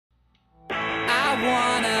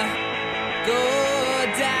wanna go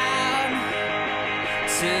down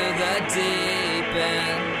to the deep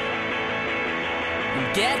end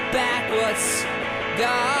and get back what's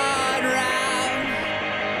gone round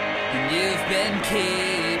and you've been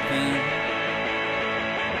keeping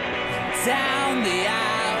down the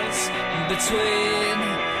aisles between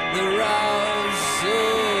the rows. Ooh,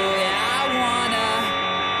 yeah, I wanna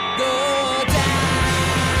go down.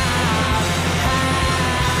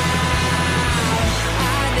 I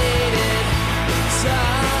needed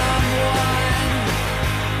someone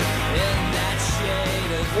in that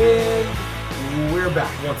shade of And we're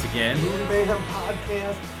back once again. Movie Mayhem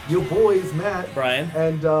Podcast. Your boys, Matt. Brian.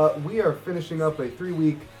 And we are finishing up a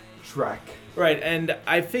 3-week trek. Right, and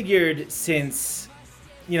I figured since,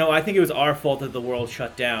 I think it was our fault that the world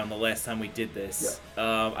shut down the last time we did this.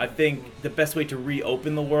 Yeah. I think the best way to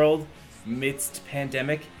reopen the world midst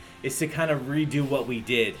pandemic is to kind of redo what we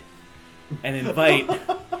did and invite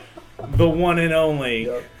the one and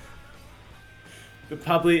only,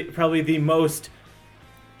 probably the most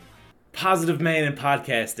positive man in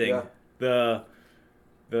podcasting. Yeah.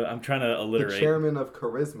 I'm trying to alliterate. The chairman of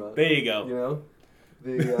charisma. There you go.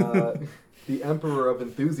 The emperor of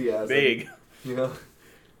enthusiasm. Big.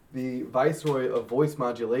 The viceroy of voice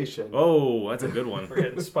modulation. Oh, that's a good one. We're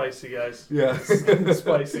getting spicy, guys. Yeah.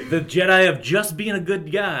 Spicy. The Jedi of just being a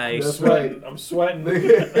good guy. That's right. I'm sweating.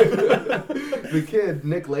 The kid,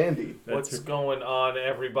 Nick Landi. What's going on,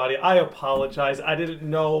 everybody? I apologize. I didn't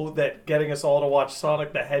know that getting us all to watch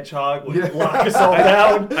Sonic the Hedgehog would lock us all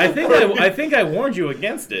down. I think I warned you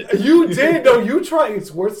against it. You did. No, you tried.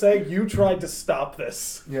 It's worth saying you tried to stop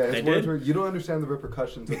this. Yeah, his words were, you don't understand the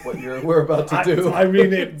repercussions of what we're about to do. I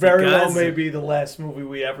mean, it very well may be the last movie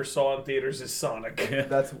we ever saw in theaters is Sonic.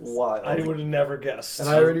 That's wild. I would have never guessed. And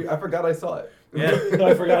I forgot I saw it. Yeah.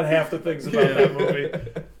 I forgot half the things about that movie.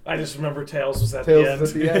 I just remember Tails was at the end.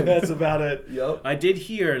 That's about it. Yep. I did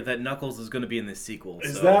hear that Knuckles is going to be in this sequel.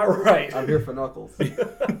 Is that right? I'm here for Knuckles.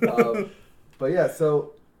 But yeah,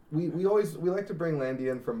 so we like to bring Landi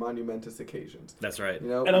in for monumentous occasions. That's right.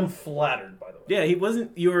 And I'm flattered, by the way. Yeah, he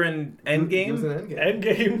wasn't. You were in Endgame. He was in Endgame.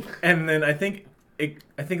 Endgame. And then I think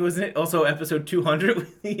it was also episode 200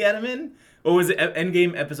 he had him in, or was it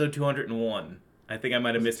Endgame episode 201? I think I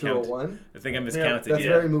might have miscounted. 201? I think I miscounted. That's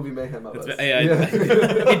very movie mayhem of us.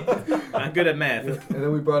 I'm good at math. And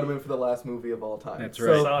then we brought him in for the last movie of all time. That's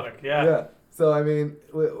right. So, Sonic, yeah. So, I mean,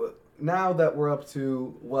 now that we're up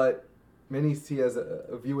to what many see as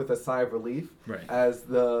a view with a sigh of relief, right, as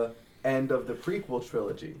the end of the prequel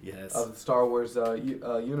trilogy of the Star Wars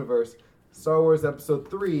universe, Star Wars Episode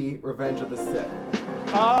 3, Revenge of the Sith.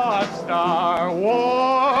 Star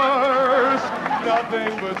Wars,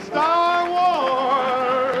 nothing but Star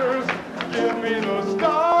Wars. Give me the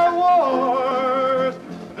Star Wars,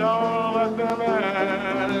 don't let them end.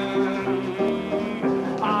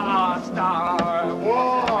 Star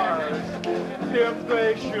Wars, if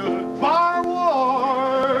they should bar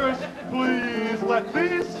wars, please let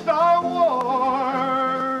these Star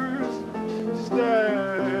Wars stay.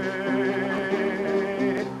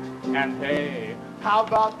 And hey, how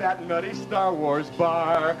about that nutty Star Wars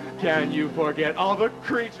bar? Can you forget all the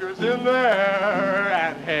creatures in there?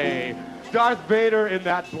 And hey, Darth Vader in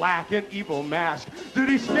that black and evil mask, did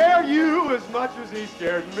he scare you as much as he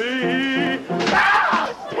scared me?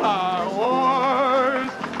 Star Wars!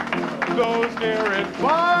 Those near in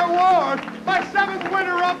Star Wars! My 7th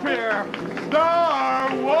winner up here!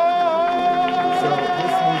 Star Wars! So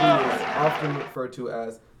this movie is often referred to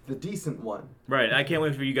as the decent one. Right. I can't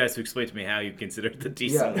wait for you guys to explain to me how you consider it the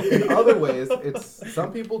decent one. In other ways,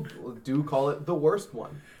 some people do call it the worst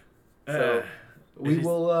one. So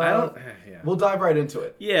we'll dive right into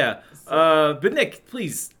it. Yeah. But Nick,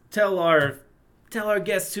 please tell our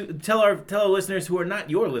guests tell our listeners who are not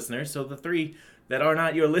your listeners, so the 3 that are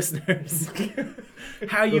not your listeners,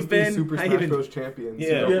 how you've been. Super Smash Bros. Champions.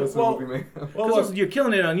 Yeah. Well, you're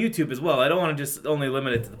killing it on YouTube as well. I don't want to just only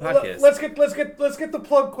limit it to the podcast. Let's get the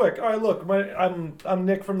plug quick. All right, look, I'm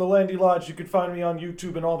Nick from the Landi Lodge. You can find me on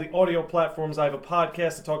YouTube and all the audio platforms. I have a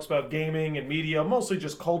podcast that talks about gaming and media, mostly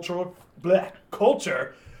just culture. I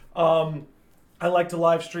like to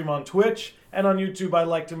live stream on Twitch, and on YouTube I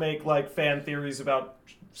like to make fan theories about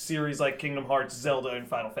series like Kingdom Hearts, Zelda, and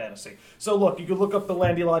Final Fantasy. So look, you can look up the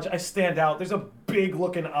Landi Lodge. I stand out. There's a big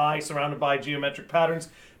looking eye surrounded by geometric patterns.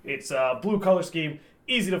 It's a blue color scheme,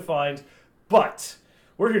 easy to find, but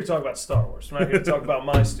we're here to talk about Star Wars. We're not here to talk about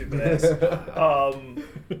my stupid ass.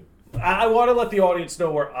 I want to let the audience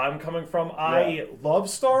know where I'm coming from. Yeah. I love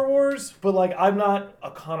Star Wars, but I'm not a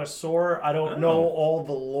connoisseur. I don't know all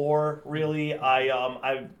the lore really.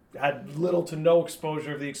 I've had little to no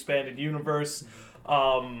exposure of the expanded universe.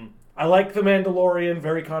 I like The Mandalorian.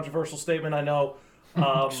 Very controversial statement, I know.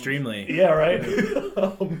 Extremely. Yeah, right?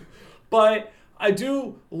 But I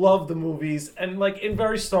do love the movies. And, like, in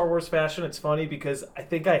very Star Wars fashion, it's funny because I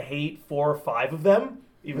think I hate 4 or 5 of them,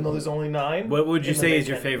 even though there's only 9. What would you say is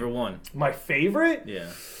your favorite one? My favorite? Yeah.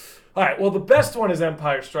 All right, well, the best one is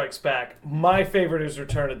Empire Strikes Back. My favorite is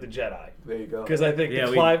Return of the Jedi. There you go. Because I think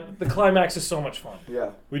the climax is so much fun.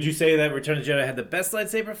 Yeah. Would you say that Return of the Jedi had the best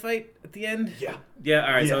lightsaber fight at the end? Yeah. Yeah,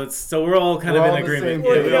 all right, Yeah. so we're all kind of in agreement. Yeah,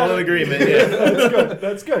 we're all in agreement, yeah. That's good.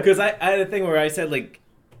 That's good. Because I had a thing where I said, like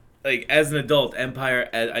as an adult, Empire,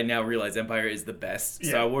 I now realize Empire is the best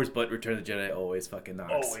Star Wars, but Return of the Jedi always fucking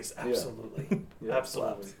knocks. Always, absolutely. Yeah,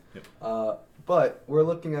 Absolutely. Yep. But we're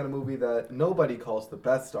looking at a movie that nobody calls the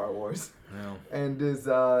best Star Wars. No. And is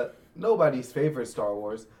nobody's favorite Star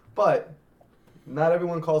Wars, but not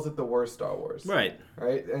everyone calls it the worst Star Wars. Right.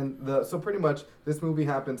 Right? And so pretty much this movie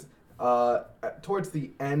happens towards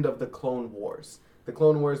the end of the Clone Wars. The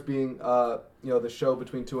Clone Wars being the show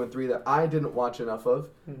between 2 and 3 that I didn't watch enough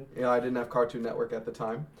of. Mm-hmm. I didn't have Cartoon Network at the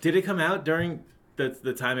time. Did it come out during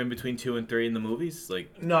the time in between 2 and 3 in the movies?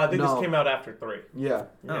 Like, no, I think this came out after 3. Yeah.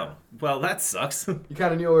 Oh, well, that sucks. You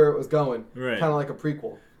kind of knew where it was going. Right. Kind of like a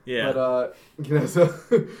prequel. Yeah. But so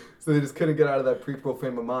they just couldn't get out of that prequel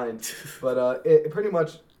frame of mind. But it pretty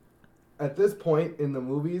much at this point in the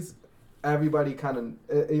movies, everybody kind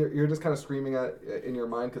of you're just kind of screaming at in your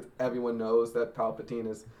mind because everyone knows that Palpatine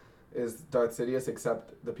is Darth Sidious,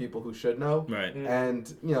 except the people who should know. Right.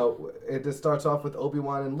 And it just starts off with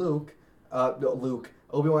Obi-Wan and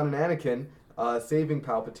Obi-Wan and Anakin saving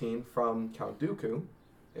Palpatine from Count Dooku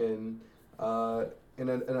in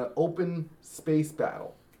an open space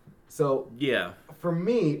battle. So yeah, for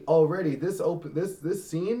me already this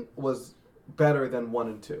scene was better than 1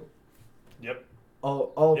 and 2. Yep.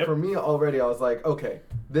 Yep. For me already, I was like, okay,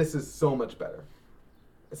 this is so much better.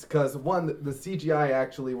 It's because the CGI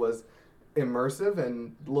actually was immersive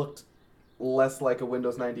and looked less like a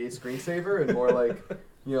Windows 98 screensaver and more like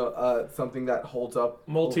something that holds up.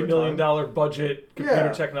 Multi-million-dollar budget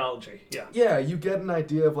computer technology. Yeah. Yeah, you get an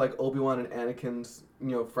idea of like Obi-Wan and Anakin's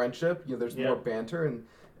friendship. There's more banter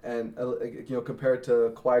and compared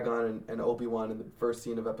to Qui-Gon and Obi-Wan in the first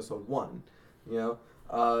scene of Episode 1. You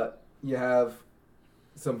have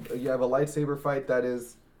a lightsaber fight that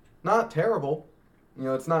is not terrible.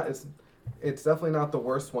 It's definitely not the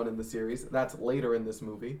worst one in the series. That's later in this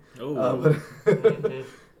movie. Oh.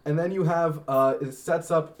 And then you have it sets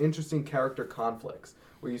up interesting character conflicts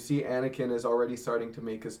where you see Anakin is already starting to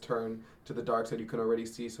make his turn to the dark side. You can already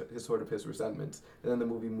see his resentments, and then the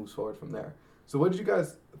movie moves forward from there. So what did you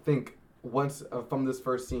guys think once from this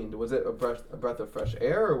first scene? Was it a breath of fresh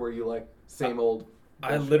air, or were you like same old?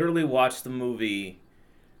 I literally watched the movie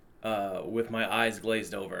with my eyes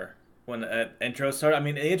glazed over when the intro started. I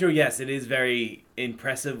mean, the intro, yes, it is very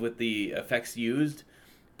impressive with the effects used,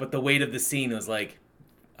 but the weight of the scene was like,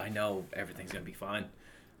 I know everything's gonna be fine.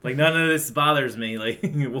 Like none of this bothers me. Like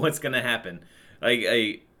what's gonna happen?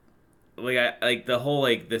 I the whole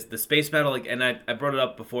the space battle. And I brought it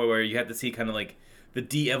up before where you have to see kind of like the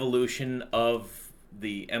de-evolution of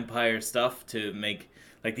the Empire stuff to make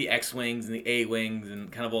like the X-wings and the A-wings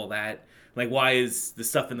and kind of all that. Like why is the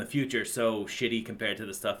stuff in the future so shitty compared to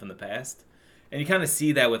the stuff in the past? And you kind of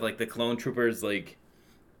see that with like the clone troopers like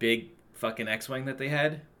big fucking X-wing that they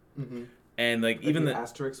had. Mm-hmm. And even the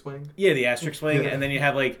asterisk wing. Yeah, the asterisk wing, and then you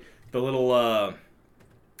have like the little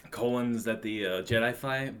colons that the Jedi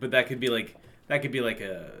fly, but that could be like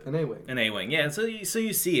an A-wing. An A-wing, yeah. And so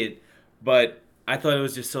you see it, but I thought it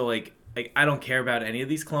was just so like I don't care about any of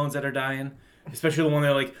these clones that are dying, especially the one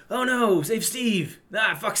they're like, oh no, save Steve!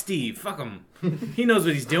 Nah, fuck Steve, fuck him. He knows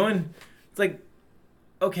what he's doing. It's like,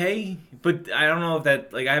 okay, but I don't know if that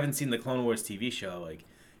I haven't seen the Clone Wars TV show.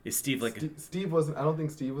 Is Steve Steve wasn't? I don't think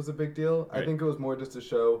Steve was a big deal. Right. I think it was more just to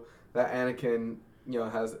show that Anakin,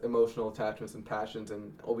 has emotional attachments and passions,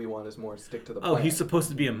 and Obi-Wan is more stick to the plan. Oh, he's supposed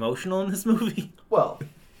to be emotional in this movie? Well,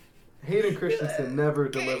 Hayden Christensen never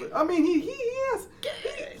delivered. I mean, he has.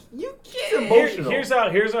 He's emotional. Here's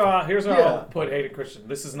how I'll put Hayden Christensen.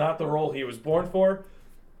 This is not the role he was born for,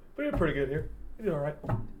 but he did pretty good here. He did all right.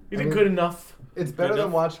 He did good enough. It's better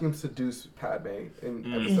than watching him seduce Padme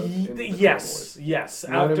in episodes. Yes.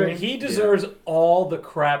 After he deserves all the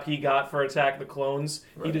crap he got for Attack of the Clones,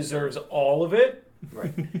 he deserves all of it.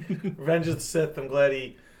 Right. Revenge of the Sith. I'm glad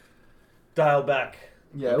he dialed back.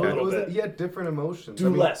 Yeah, he had different emotions. Do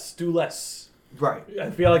less. Right. I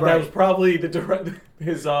feel like that was probably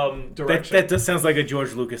his direction. That just sounds like a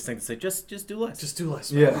George Lucas thing to say. Just do less. Just do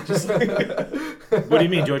less. Man. Yeah. What do you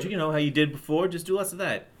mean, George? How you did before? Just do less of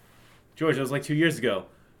that. George, that was like 2 years ago.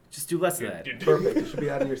 Just do less of that. Perfect. It should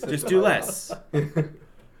be out of your system. Just do less.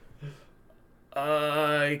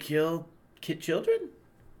 Kill children?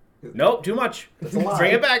 Nope, too much. That's a lie.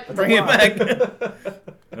 Bring it back. That's a Bring it lie. back.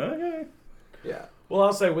 Okay. Yeah. Well,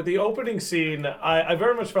 I'll say with the opening scene, I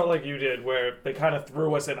very much felt like you did, where they kind of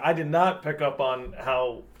threw us in. I did not pick up on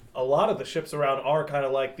how a lot of the ships around are kind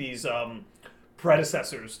of like these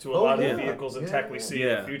predecessors to a lot of the vehicles and tech we see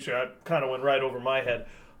in the future. I kind of went right over my head.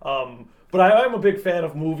 But I'm a big fan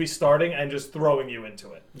of movies starting and just throwing you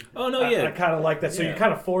into it. Oh, no, yeah. I kind of like that. So you're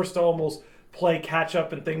kind of forced to almost play catch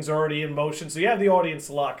up and things are already in motion. So you have the audience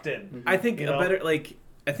locked in. I think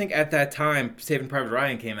I think at that time, Saving Private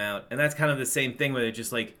Ryan came out, and that's kind of the same thing where they're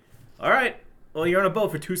just like, all right, well, you're on a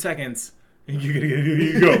boat for 2 seconds.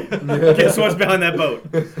 You go. Guess what's behind that boat?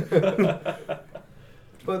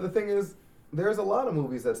 But the thing is, there's a lot of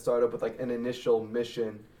movies that start up with like an initial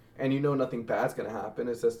mission, and you know nothing bad's going to happen.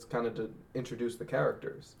 It's just kind of to introduce the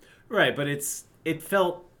characters. Right, but it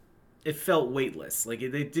felt weightless. Like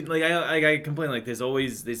they did. Like I complain. Like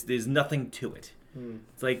there's nothing to it.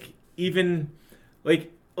 It's like even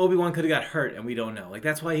like Obi-Wan could have got hurt and we don't know. Like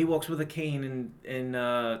that's why he walks with a cane in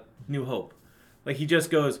New Hope. Like he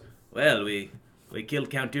just goes, well, we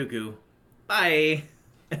killed Count Dooku, bye,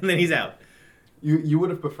 and then he's out. You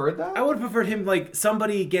would have preferred that? I would have preferred him like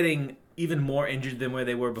somebody getting even more injured than where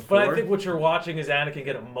they were before. But I think what you're watching is Anakin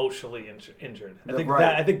get emotionally injured.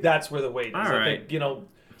 I think that's where the weight is. All I right. think,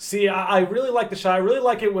 see, I really like the shot. I really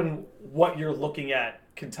like it when what you're looking at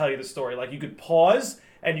can tell you the story. Like you could pause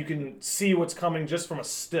and you can see what's coming just from a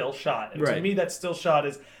still shot. And to me, that still shot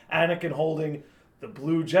is Anakin holding the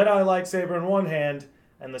blue Jedi lightsaber in one hand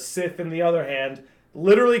and the Sith in the other hand,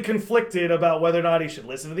 literally conflicted about whether or not he should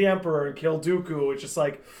listen to the Emperor and kill Dooku. It's just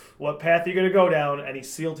like, what path are you going to go down? And he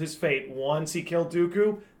sealed his fate. Once he killed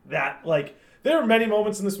Dooku, there are many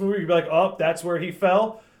moments in this movie you'd be like, oh, that's where he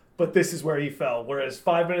fell, but this is where he fell. Whereas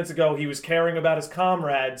 5 minutes ago, he was caring about his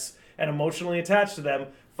comrades and emotionally attached to them.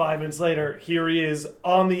 5 minutes later, here he is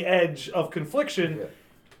on the edge of confliction,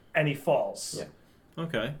 and he falls. Yeah.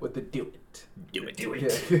 Okay. With the do it. Do it. Yeah.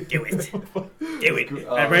 Do it. Do it.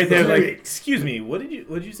 Right there, like, excuse me, what did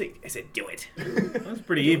you say? I said, do it. That's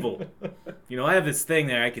pretty evil. I have this thing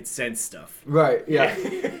there. I could sense stuff. Right. Yeah.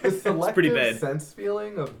 The selective pretty bad. sense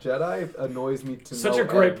feeling of Jedi annoys me to Such no a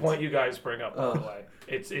great end. point you guys bring up, by the way.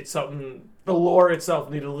 It's something the lore itself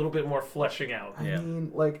needed a little bit more fleshing out. I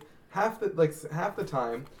mean, like half the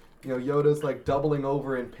time, Yoda's like doubling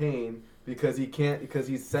over in pain because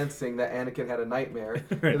he's sensing that Anakin had a nightmare.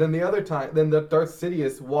 Right. And then the other time, the Darth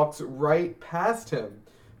Sidious walks right past him.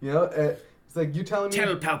 It's like, you telling me...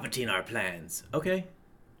 Tell Palpatine our plans. Okay.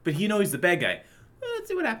 But he knows he's the bad guy. Well, let's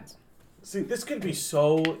see what happens. See, this could be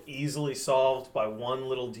so easily solved by one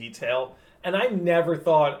little detail. And I never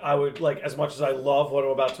thought I would, as much as I love what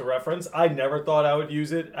I'm about to reference, I never thought I would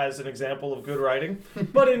use it as an example of good writing.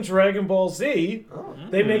 But in Dragon Ball Z,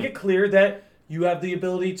 they make it clear that you have the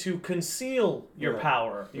ability to conceal your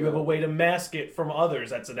power. You have a way to mask it from others.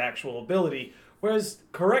 That's an actual ability. Whereas,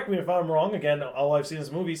 correct me if I'm wrong, again, all I've seen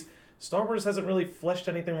is movies, Star Wars hasn't really fleshed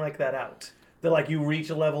anything like that out. That you reach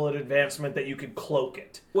a level of advancement that you can cloak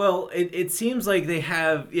it. Well, it seems like they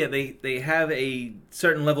have they have a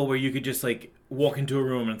certain level where you could just walk into a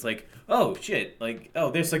room and it's like, oh shit,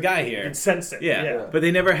 there's a guy here. You can sense it. Yeah. But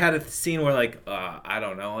they never had a scene where I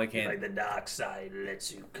don't know, I can't. The dark side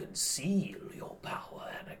lets you conceal your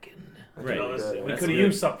power, Anakin. Right. We could have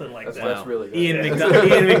used something like that. That's really good. Ian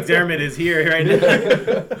McDermott is here right now.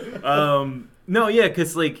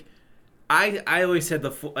 Because I always said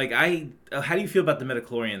how do you feel about the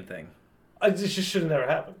midichlorian thing? It just should have never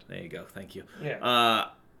happened. There you go. Thank you. Yeah.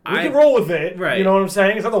 We can roll with it. Right. You know what I'm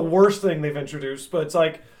saying? It's not the worst thing they've introduced, but it's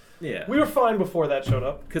yeah. We were fine before that showed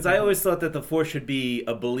up. Because I always thought that the Force should be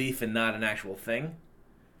a belief and not an actual thing.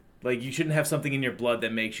 You shouldn't have something in your blood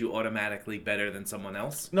that makes you automatically better than someone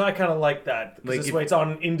else. No, I kind of like that. Because this way it's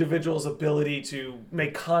on an individual's ability to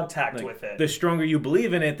make contact with it. The stronger you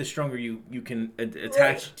believe in it, the stronger you can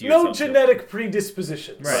attach to yourself. No genetic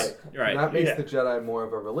predispositions. Right. And that makes the Jedi more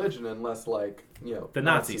of a religion and less the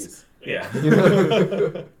Nazis. Yeah.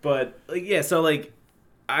 But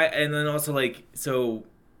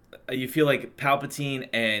you feel like Palpatine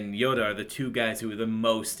and Yoda are the two guys who are the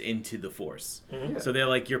most into the Force. Mm-hmm. So they're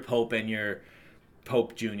like your Pope and your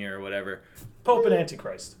Pope Jr. or whatever. Pope and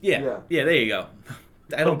Antichrist. Yeah, there you go.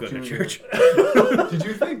 I don't go to church. Did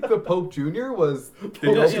you think the Pope Jr. was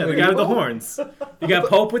the guy with the horns? You got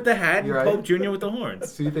Pope with the hat and Pope Jr. with the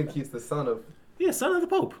horns. So you think he's the son of... Yeah, son of the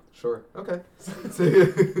Pope. Sure. Okay.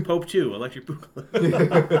 Pope 2, Electric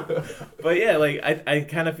Boogaloo. But yeah, I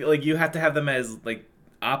kind of feel like you have to have them as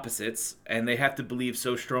opposites, and they have to believe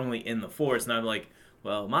so strongly in the Force. And I'm like,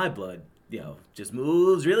 well, my blood, just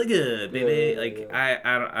moves really good, baby.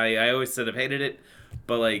 I always said I've hated it,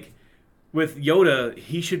 but like with Yoda,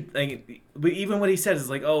 he should. Like, even what he says is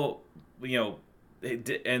like, oh,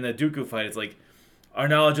 and the Dooku fight, it's like our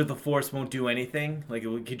knowledge of the Force won't do anything. Like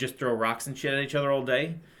we could just throw rocks and shit at each other all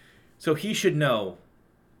day. So he should know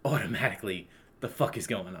automatically the fuck is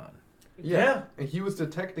going on. Yeah. And he was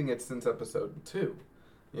detecting it since episode 2.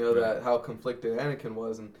 That how conflicted Anakin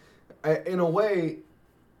was. And in a way,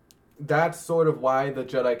 that's sort of why the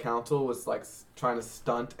Jedi Council was like trying to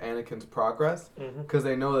stunt Anakin's progress. Because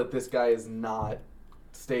they know that this guy is not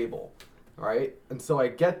stable. Right? And so I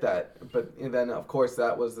get that. But then, of course,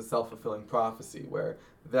 that was the self-fulfilling prophecy where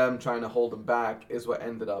them trying to hold him back is what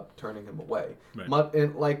ended up turning him away. Right.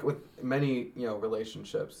 And like with many,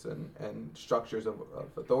 relationships and structures of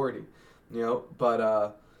authority,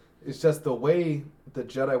 but it's just the way the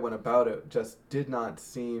Jedi went about it just did not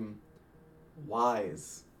seem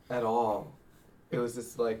wise at all. It was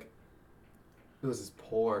just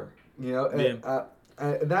poor,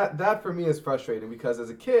 And, that for me is frustrating because as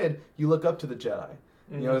a kid, you look up to the Jedi.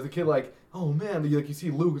 As a kid, like, oh man, you see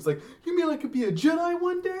Luke, it's like, you mean I could be a Jedi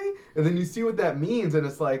one day? And then you see what that means, and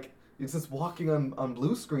it's like, it's just walking on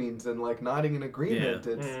blue screens and like nodding in agreement.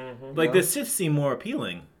 Yeah. It's like the Sith seem more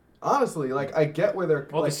appealing. Honestly, like I get where they're.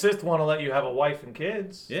 Well, the Sith want to let you have a wife and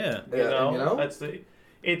kids. Yeah, that's the.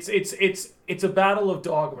 It's a battle of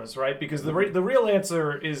dogmas, right? Because the real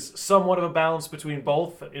answer is somewhat of a balance between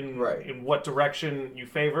both. In what direction you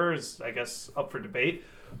favor is, I guess, up for debate.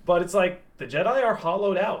 But it's like the Jedi are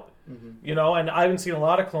hollowed out, And I haven't seen a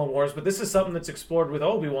lot of Clone Wars, but this is something that's explored with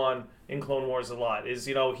Obi-Wan in Clone Wars a lot. Is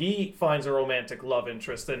he finds a romantic love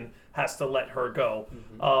interest and has to let her go,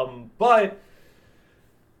 but.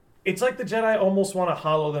 It's like the Jedi almost want to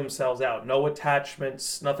hollow themselves out. No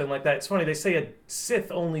attachments, nothing like that. It's funny, they say a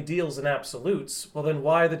Sith only deals in absolutes. Well, then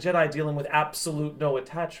why are the Jedi dealing with absolute no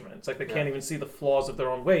attachment? It's like they can't even see the flaws of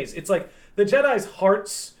their own ways. It's like the Jedi's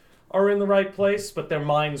hearts are in the right place, but their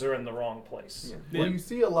minds are in the wrong place. Yeah. Well, you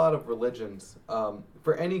see a lot of religions.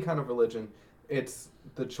 For any kind of religion, it's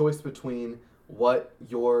the choice between what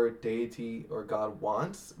your deity or God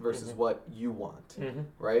wants versus what you want,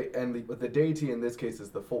 right? And the deity in this case is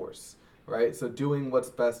the Force, right? So doing what's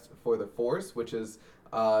best for the Force, which is,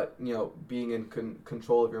 being in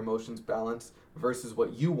control of your emotions, balance, versus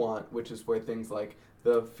what you want, which is for things like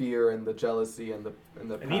the fear and the jealousy and the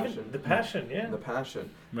passion, even the passion, and the passion,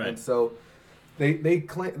 right. And so. They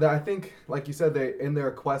claim that I think, like you said, they in their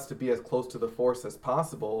quest to be as close to the Force as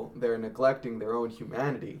possible, they're neglecting their own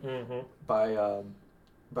humanity by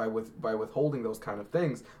withholding those kind of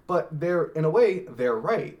things. But in a way, they're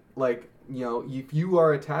right. Like if you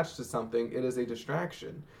are attached to something, it is a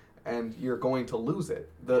distraction, and you're going to lose it.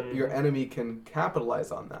 Your enemy can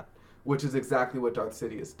capitalize on that, which is exactly what Darth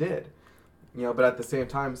Sidious did. But at the same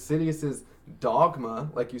time, Sidious's dogma,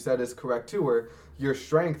 like you said, is correct too. Where your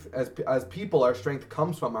strength as people, our strength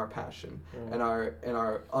comes from our passion and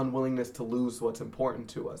our unwillingness to lose what's important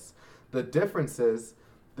to us. The difference is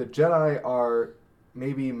the Jedi are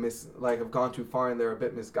maybe have gone too far and they're a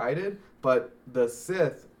bit misguided, but the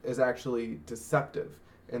Sith is actually deceptive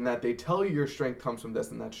in that they tell you your strength comes from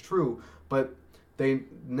this, and that's true, but they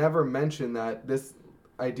never mention that this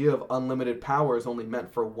idea of unlimited power is only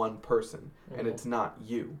meant for one person, and it's not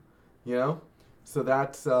you. So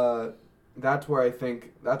that's where I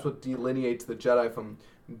think that's what delineates the Jedi from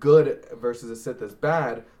good versus the Sith as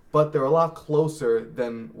bad, but they're a lot closer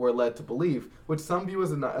than we're led to believe, which some view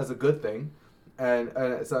as a good thing, and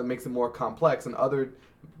so it makes it more complex, and others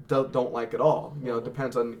don't like it all. It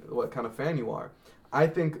depends on what kind of fan you are. I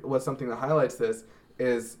think something that highlights this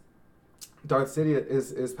is Darth Sidious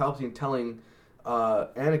is Palpatine telling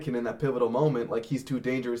Anakin in that pivotal moment, like he's too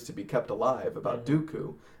dangerous to be kept alive about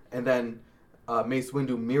Dooku, and then Mace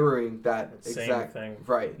Windu mirroring that exact thing,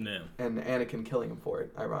 right? Yeah. And Anakin killing him for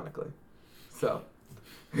it, ironically. So,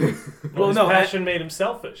 his passion made him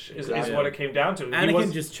selfish. Is what it came down to.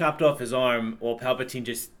 Anakin just chopped off his arm while Palpatine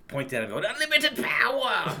just pointed at him, going, "Unlimited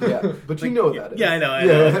power." Yeah, but that. Yeah, I know.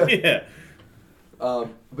 Yeah. But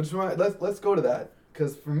let's go to that,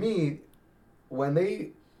 because for me, when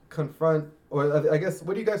they confront, or I guess,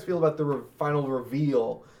 what do you guys feel about the final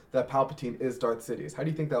reveal that Palpatine is Darth Sidious? How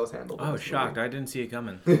do you think that was handled? I was shocked. I didn't see it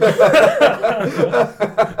coming. You know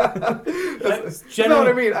what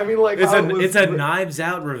I mean? I mean, like, it's a Knives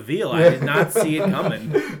Out reveal. I did not see it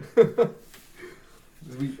coming.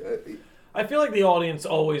 I feel like the audience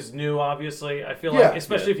always knew, obviously. I feel like,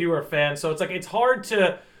 especially if you were a fan. So it's like, it's hard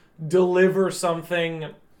to deliver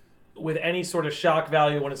something with any sort of shock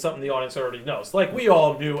value when it's something the audience already knows. Like, we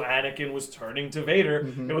all knew Anakin was turning to Vader,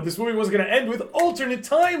 and this movie was going to end with alternate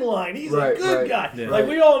timeline. He's a good guy. Yeah. Like,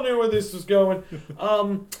 we all knew where this was going.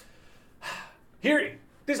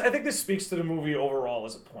 I think this speaks to the movie overall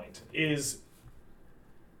as a point, is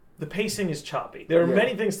the pacing is choppy. There are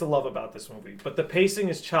many things to love about this movie, but the pacing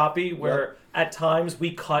is choppy where at times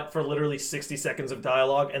we cut for literally 60 seconds of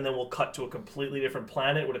dialogue and then we'll cut to a completely different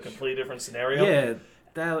planet with a completely different scenario. Yeah.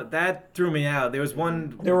 That threw me out. There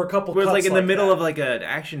were a couple where it was cuts like in the middle that. of like an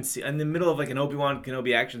action scene, in the middle of like an Obi-Wan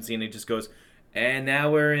Kenobi action scene, it just goes, and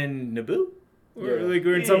now we're in Naboo?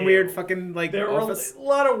 We're in some weird fucking like there office. were a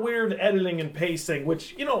lot of weird editing and pacing,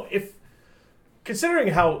 which, if considering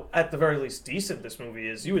how at the very least decent this movie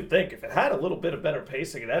is, you would think if it had a little bit of better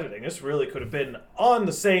pacing and editing, this really could have been on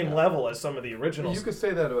the same level as some of the originals. You could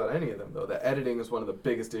say that about any of them, though. The editing is one of the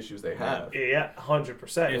biggest issues they have. Yeah,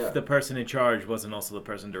 100%. If the person in charge wasn't also the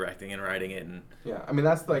person directing and writing it, and I mean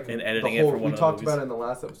that's like and editing the whole, it for one we of talked the about movies. it in the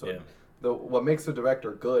last episode. Yeah. What makes a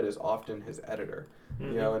director good is often his editor,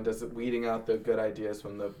 and does it weeding out the good ideas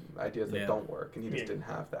from the ideas that don't work, and he just didn't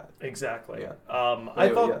have that. Exactly. Yeah. I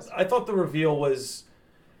thought the reveal was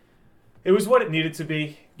what it needed to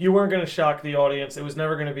be. You weren't going to shock the audience. It was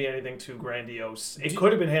never going to be anything too grandiose. It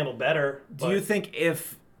could have been handled better. Do you think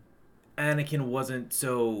if Anakin wasn't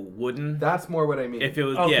so wooden? That's more what I mean. If it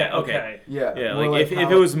was, okay. Yeah, more like if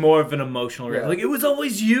it was more of an emotional reaction, like it was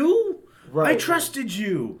always you. Right. I trusted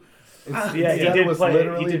you. Instead it was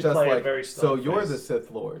literally just like, so you're the Sith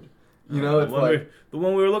Lord. It's like the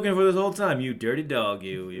one we were looking for this whole time. You dirty dog.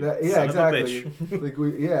 You son exactly. of a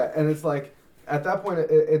bitch. Like and it's like at that point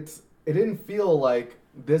it didn't feel like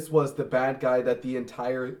this was the bad guy that the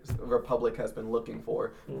entire Republic has been looking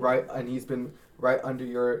for, right? And he's been right under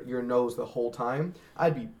your nose the whole time.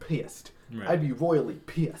 I'd be pissed. Right. I'd be royally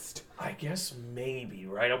pissed. I guess maybe,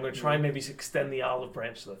 right? I'm going to try and maybe extend the olive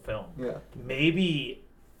branch to the film. Yeah. Maybe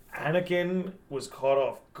Anakin was caught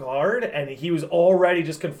off guard and he was already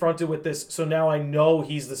just confronted with this, so now I know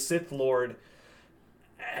he's the Sith Lord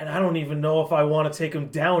and I don't even know if I want to take him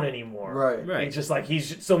down anymore. Right. It's just like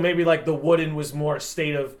so maybe like the wooden was more a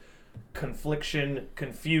state of confliction,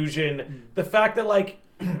 confusion. The fact that like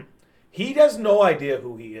he has no idea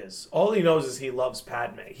who he is. All he knows is he loves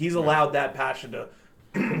Padme. He's allowed that passion to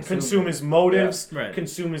consume his motives,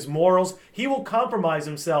 consume his morals. He will compromise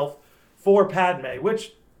himself for Padme,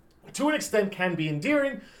 which to an extent can be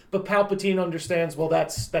endearing, but Palpatine understands, well, that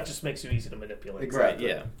just makes you easy to manipulate. Exactly.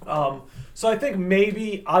 Right, yeah. So I think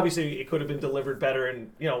maybe, obviously, it could have been delivered better,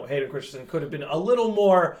 and, Hayden Christensen could have been a little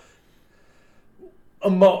more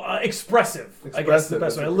expressive. I guess the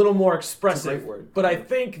best way. A little more expressive. It's a great word. But I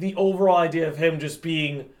think the overall idea of him just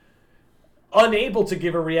being unable to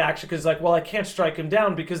give a reaction, because I can't strike him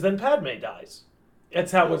down because then Padme dies.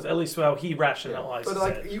 That's how it was, at least how he rationalized it.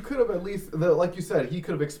 But you could have at least, like you said, he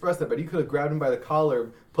could have expressed it, but he could have grabbed him by the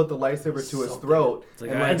collar, put the lightsaber to his throat,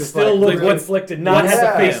 and still look conflicted, not have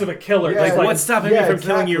the face of a killer. Yeah, what's stopping me from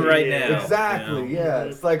killing you right now? Exactly. Yeah.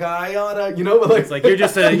 It's like I oughta, but it's like you're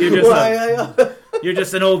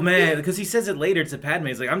just an old man, because he says it later to Padme.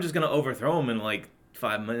 He's like, I'm just gonna overthrow him in like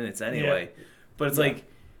 5 minutes anyway. Yeah. But it's like,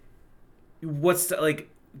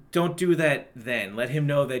 don't do that then. Let him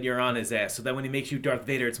know that you're on his ass, so that when he makes you Darth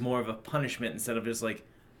Vader, it's more of a punishment instead of just like,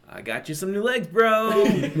 I got you some new legs, bro.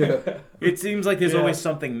 It seems like there's always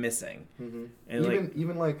something missing. Mm-hmm. And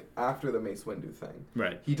even like after the Mace Windu thing,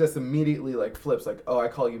 right? He just immediately like flips, like, oh, I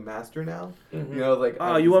call you master now. Mm-hmm.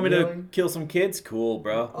 Oh, you want me to kill some kids? Cool,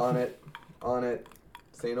 bro. On it.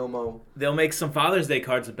 Say no mo. They'll make some Father's Day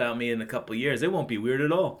cards about me in a couple of years. It won't be weird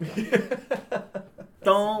at all.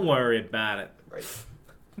 Don't worry about it. Right.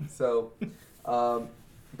 So, but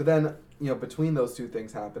then, between those two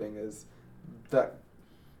things happening is that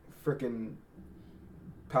frickin'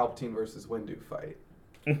 Palpatine versus Windu fight.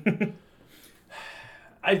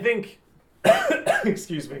 I think,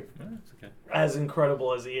 excuse me, as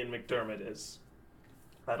incredible as Ian McDiarmid is,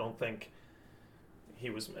 I don't think he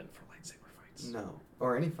was meant for lightsaber fights. No.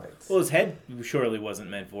 Or any fights. Well, his head surely wasn't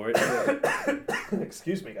meant for it.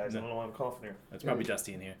 Excuse me, guys. I don't know why I'm coughing here. It's probably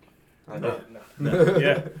dusty in here. I know. No.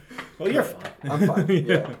 Yeah. Well, you're fine. I'm fine.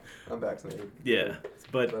 Yeah. I'm vaccinated. Yeah.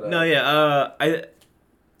 But no, yeah.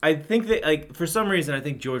 I think that, for some reason, I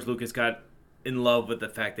think George Lucas got in love with the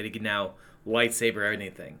fact that he could now lightsaber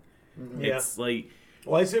anything. Mm-hmm. It's like...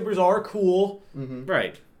 lightsabers are cool. Mm-hmm.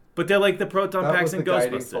 Right. But they're like the proton packs in Ghostbusters.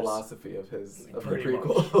 That was the guiding philosophy of the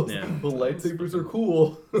prequels. Yeah. Well, lightsabers are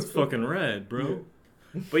cool. It's fucking red, bro. Yeah.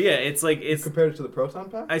 But yeah, it's like... Compared it to the proton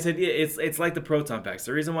pack? I said, yeah, it's like the proton packs.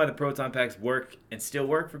 The reason why the proton packs work and still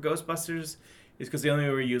work for Ghostbusters is because they only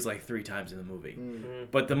were used like 3 times in the movie. Mm.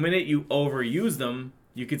 But the minute you overuse them,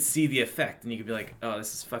 you could see the effect, and you could be like, "Oh,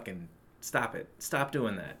 this is fucking stop it, stop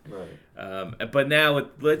doing that." Right. But now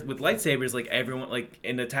with lightsabers, like everyone, like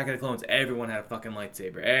in Attack of the Clones, everyone had a fucking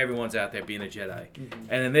lightsaber. Everyone's out there being a Jedi,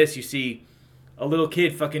 and in this, you see a little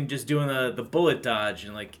kid fucking just doing the bullet dodge,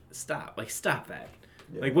 and like stop that.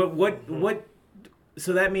 Yeah. Like what?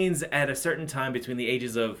 So that means at a certain time between the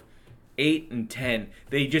ages of 8 and 10,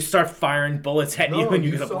 they just start firing bullets at you, and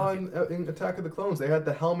you saw in Attack of the Clones, they had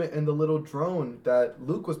the helmet and the little drone that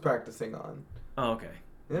Luke was practicing on. Oh, okay.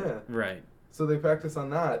 Yeah. Right. So they practiced on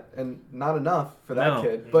that, and not enough for that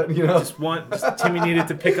kid. But you know, just Timmy needed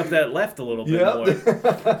to pick up that left a little bit more.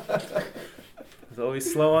 It's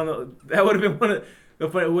always slow on that would have been one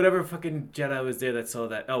of whatever fucking Jedi was there that saw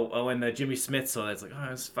that. Oh, and Jimmy Smith saw that. It's like,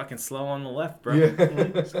 it's fucking slow on the left, bro. Yeah.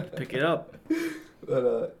 Just pick it up.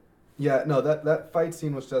 But yeah, no, that fight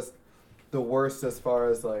scene was just the worst as far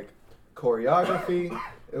as like choreography.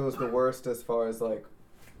 It was the worst as far as like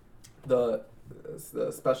the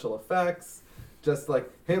special effects. Just like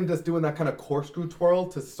him just doing that kind of corkscrew twirl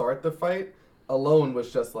to start the fight alone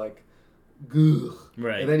was just like, ugh.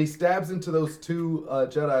 Right. And then he stabs into those 2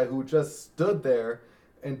 Jedi who just stood there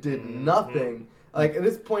and did nothing. Like at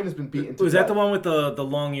this point, has been beaten to Was death. that the one with the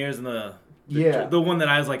long ears and the one that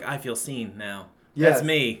I was like, I feel seen now. Yes. That's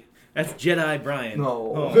me. That's Jedi Brian.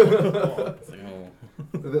 No. Oh. It's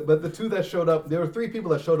like, But the 2 that showed up, there were 3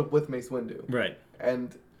 people that showed up with Mace Windu. Right.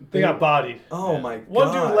 And they got bodied. Oh my god.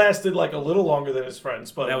 One dude lasted like a little longer than his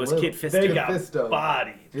friends, but that was Kit Fisto. They got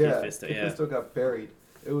bodied. Yeah, Kit Fisto got buried.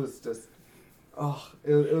 It was just,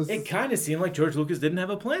 it was. It kind of seemed like George Lucas didn't have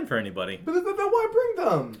a plan for anybody. But then why bring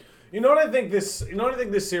them? You know what I think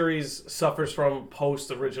this series suffers from post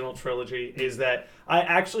original trilogy is that I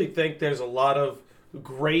actually think there's a lot of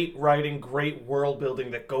great writing, great world building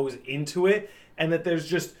that goes into it, and that there's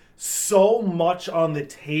just so much on the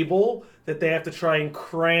table that they have to try and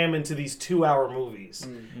cram into these 2-hour movies.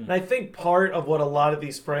 Mm-hmm. And I think part of what a lot of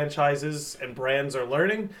these franchises and brands are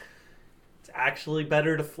learning, it's actually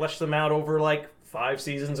better to flesh them out over like 5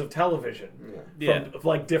 seasons of television from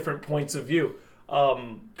like different points of view.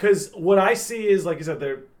 Because what I see is, like you said,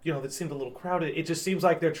 it seemed a little crowded. It just seems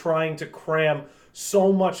like they're trying to cram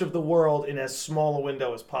so much of the world in as small a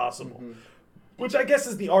window as possible, which I guess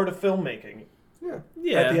is the art of filmmaking.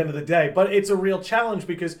 Yeah. At the end of the day, but it's a real challenge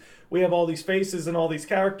because we have all these faces and all these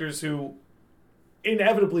characters who,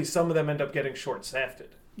 inevitably, some of them end up getting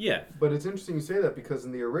short-shafted. Yeah. But it's interesting you say that because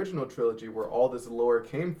in the original trilogy, where all this lore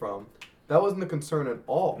came from, that wasn't a concern at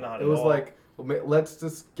all. Not at all. It was like, let's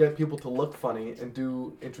just get people to look funny and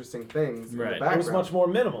do interesting things in the background. It was much more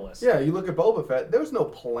minimalist. Yeah, you look at Boba Fett, there was no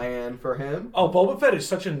plan for him. Oh, Boba Fett is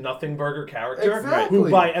such a nothing burger character.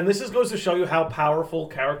 Exactly. And this goes to show you how powerful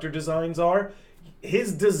character designs are.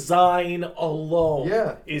 His design alone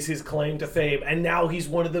is his claim to fame, and now he's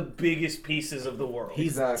one of the biggest pieces of the world.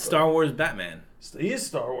 He's Star Wars Batman. He is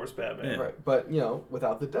Star Wars Batman. Yeah. Right, but,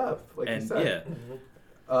 without the depth, like you said.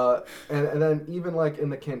 Yeah. And then even, like,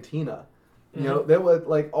 in the cantina, there was,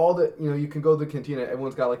 like, all the, you can go to the cantina,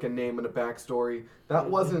 everyone's got, like, a name and a backstory. That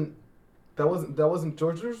wasn't,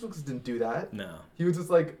 George Lucas didn't do that. No. He was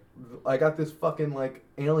just like, I got this fucking, like,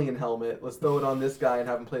 alien helmet, let's throw it on this guy and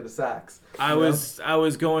have him play the sax. I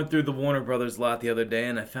was going through the Warner Brothers lot the other day,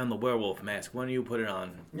 and I found the werewolf mask. Why don't you put it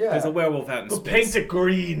on? Yeah. There's a werewolf out in space. Paint it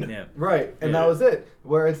green. Yeah. Right, and that was it.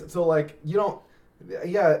 Whereas, so, like, you don't...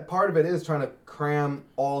 Yeah, part of it is trying to cram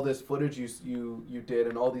all this footage you did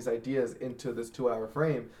and all these ideas into this 2-hour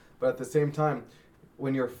frame, but at the same time,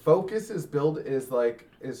 when your focus is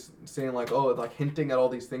saying like, oh, like hinting at all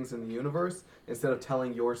these things in the universe instead of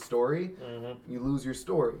telling your story, you lose your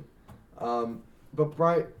story. But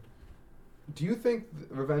Brian, do you think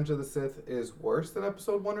Revenge of the Sith is worse than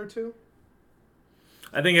Episode 1 or 2?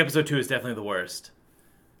 I think Episode 2 is definitely the worst.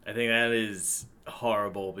 I think that is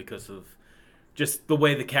horrible because of just the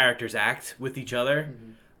way the characters act with each other.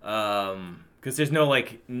 Because there's no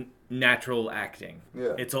like natural acting.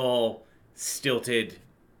 Yeah. It's all stilted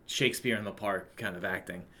Shakespeare in the Park kind of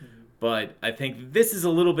acting. But I think this is a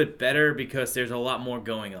little bit better because there's a lot more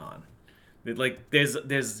going on. Like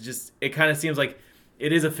there's just, it kind of seems like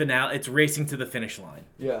it is a finale. It's racing to the finish line.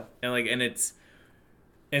 Yeah. And it's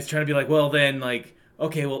trying to be like, well then like,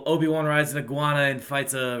 okay, well Obi-Wan rides an iguana and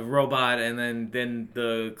fights a robot, and then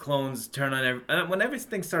the clones turn on when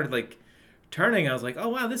everything started like turning, I was like, oh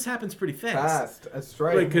wow, this happens pretty fast. That's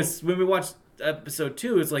right. Because when we watched Episode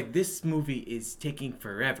 2, it's like this movie is taking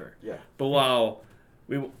forever. Yeah. But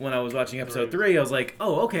when I was watching Episode 3, I was like,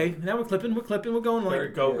 oh, okay, now we're clipping, we're going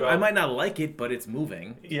like, go. I might not like it, but it's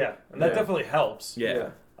moving. Yeah, and that definitely helps. Yeah.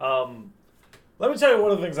 Let me tell you one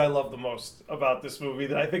of the things I love the most about this movie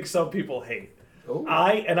that I think some people hate. Oh.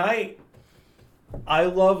 I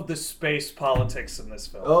love the space politics in this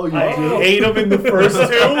film. Oh, you I do? hate them in the first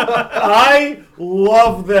two. I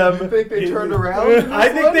love them. You think they turned around? in I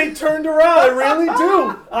this think one? they turned around. I really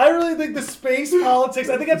do. I really think the space politics.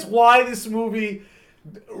 I think that's why this movie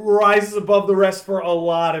rises above the rest for a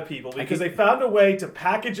lot of people, because they found a way to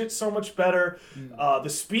package it so much better. The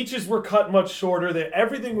speeches were cut much shorter.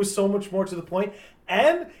 Everything was so much more to the point,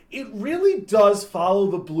 and it really does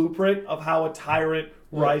follow the blueprint of how a tyrant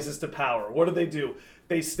rises to power. What do?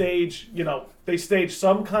 They stage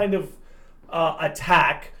some kind of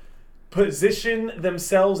attack, position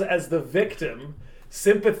themselves as the victim,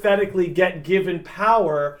 sympathetically get given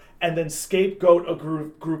power, and then scapegoat a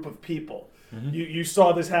group of people. Mm-hmm. You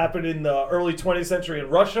saw this happen in the early 20th century in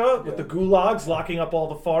Russia with the gulags locking up all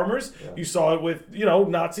the farmers. Yeah. You saw it with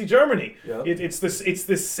Nazi Germany. Yeah. It's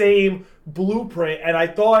the same blueprint, and I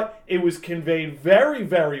thought it was conveyed very,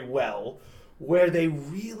 very well. Where they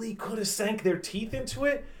really could have sank their teeth into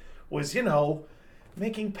it was,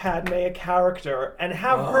 making Padme a character and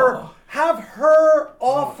have her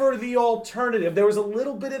offer the alternative. There was a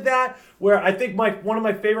little bit of that where I think one of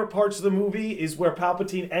my favorite parts of the movie is where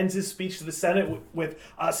Palpatine ends his speech to the Senate with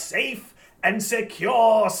a safe and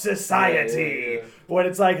secure society. Yeah. When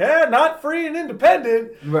it's like, not free and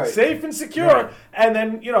independent, safe and secure. Right. And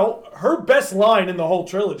then, her best line in the whole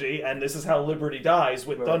trilogy, and this is how liberty dies,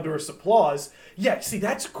 with thunderous applause. Yeah, see,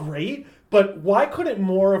 that's great, but why couldn't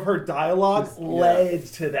more of her dialogue led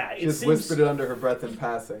to that? She just whispered it under her breath in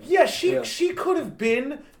passing. Yeah, she could have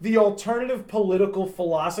been the alternative political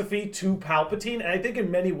philosophy to Palpatine, and I think in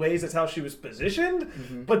many ways that's how she was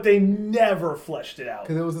positioned, but they never fleshed it out.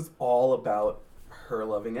 Because it was all about her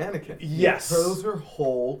loving Anakin. Yes. That was her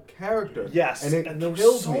whole character. Yes. And there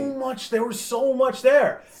was so much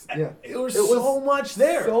there. Yeah. It was so much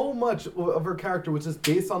there. So much of her character was just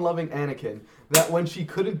based on loving Anakin that when she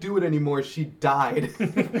couldn't do it anymore, she died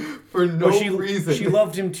for no reason. She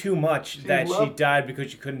loved him too much she died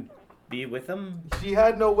because she couldn't be with him. She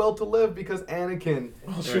had no will to live because Anakin.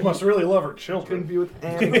 Well, she must really love her children. Couldn't be with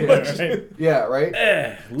Anakin. Right. Yeah,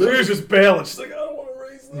 right? She was just bailing. She's like, I don't want to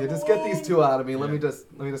raise them. Yeah, just get these two out of me. Let me just.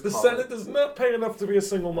 The Senate does not pay enough to be a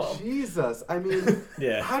single mom. Jesus, I mean,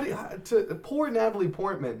 yeah. Poor Natalie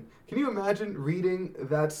Portman. Can you imagine reading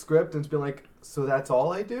that script and just being like, so that's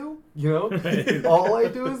all I do? All I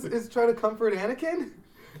do is try to comfort Anakin?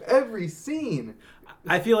 Every scene.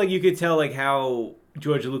 I feel like you could tell how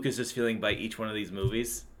George Lucas is feeling by each one of these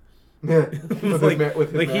movies. Yeah,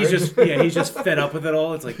 with his he's just fed up with it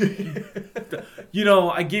all. It's like,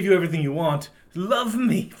 I give you everything you want. Love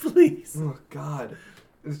me, please. Oh God,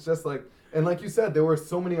 it's just like, and like you said, there were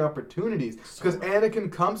so many opportunities because Anakin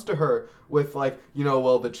comes to her with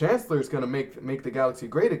the Chancellor's gonna make the galaxy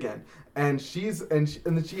great again, and she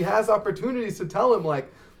has opportunities to tell him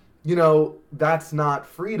that's not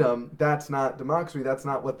freedom, that's not democracy, that's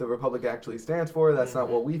not what the Republic actually stands for, that's not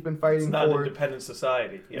what we've been fighting for. It's not an independent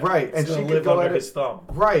society. Yeah. Right, and she could go under his thumb.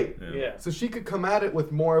 Right. Yeah. So she could come at it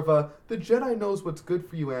with more of the Jedi knows what's good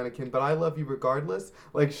for you, Anakin, but I love you regardless.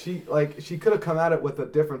 She could have come at it with a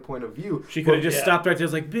different point of view. She could have just stopped right there.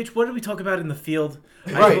 It's like, bitch, what did we talk about in the field?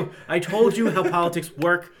 Right. I told you how politics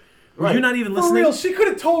work. Were you not even listening? For real, she could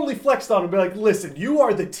have totally flexed on him and be like, listen, you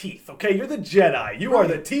are the teeth, okay? You're the Jedi. You are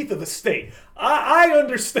the teeth of the state. I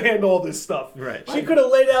understand all this stuff. Right. She could have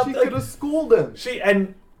laid out... She could have schooled him.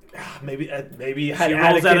 Maybe she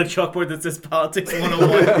rolls out a chalkboard that says Politics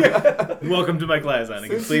 101. Welcome to my class,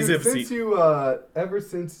 Anakin. Please have a seat. Ever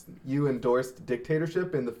since you endorsed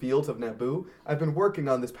dictatorship in the fields of Naboo, I've been working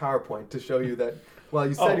on this PowerPoint to show you that, while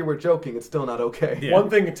you said you were joking, it's still not okay. Yeah. One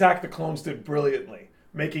thing Attack the Clones did brilliantly.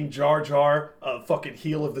 Making Jar Jar a fucking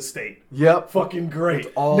heel of the state. Yep. Fucking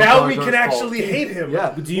great. Now Jar we can actually hate him.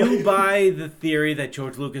 Yeah. Do you buy the theory that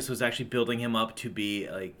George Lucas was actually building him up to be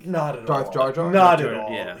Not at Darth all. Jar Jar? Not at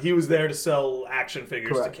all. Yeah. He was there to sell action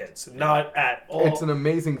figures to kids. Not at all. It's an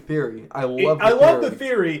amazing theory. I love the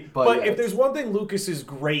theory, but if there's one thing Lucas is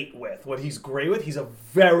great with, he's a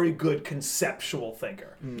very good conceptual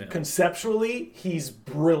thinker. Yeah. Conceptually, he's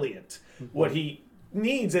brilliant. Mm-hmm. What he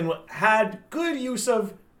needs and what had good use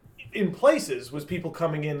of in places was people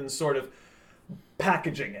coming in and sort of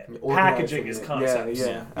packaging his concepts.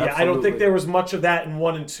 Yeah, I don't think there was much of that in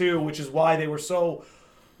 1 and 2, which is why they were so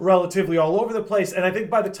relatively all over the place. And I think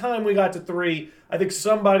by the time we got to 3, I think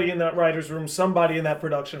somebody in that writer's room, somebody in that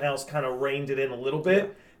production house kind of reined it in a little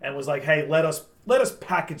bit and was like, hey, let us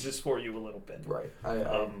package this for you a little bit. Right.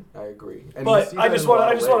 I agree. And but I just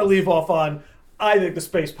want to leave off on, I think the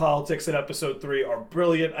space politics in episode 3 are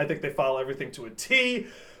brilliant. I think they follow everything to a T.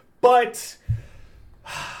 But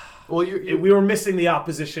Well, we were missing the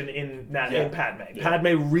opposition in Padme. Yeah.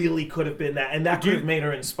 Padme really could have been that, and that could have made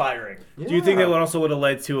her inspiring. Yeah. Do you think that also would have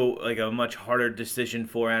led to like a much harder decision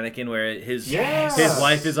for Anakin, where his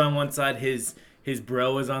wife is on one side, his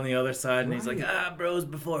bro is on the other side, and he's like, bros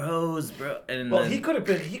before hoes, bro. And well, he could have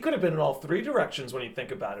been in all three directions when you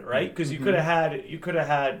think about it, right? Because you could have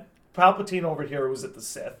had Palpatine over here who was at the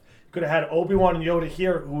Sith. You could have had Obi-Wan and Yoda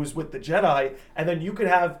here who was with the Jedi, and then you could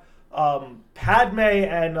have Padme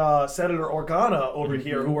and Senator Organa over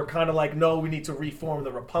here who were kind of like, no, we need to reform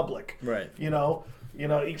the Republic. Right. You know,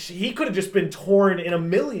 he could have just been torn in a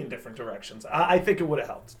million different directions. I think it would have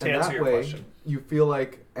helped to answer your question. You feel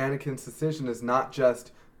like Anakin's decision is not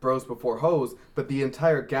just bros before hoes, but the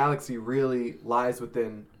entire galaxy really lies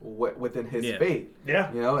within his fate.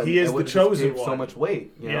 Yeah. You know, he is the chosen one. So much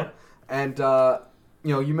weight. You know? And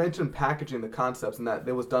you mentioned packaging the concepts and that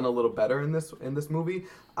it was done a little better in this movie.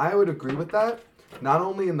 I would agree with that. Not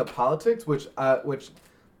only in the politics, which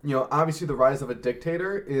obviously the rise of a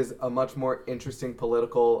dictator is a much more interesting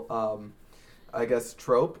political,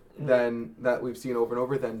 trope than that we've seen over and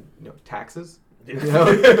over than taxes. You know?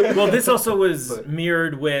 Well, this also was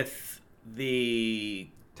mirrored with the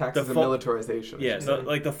taxes and militarization. Yeah, so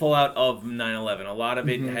like the fallout of 9/11. A lot of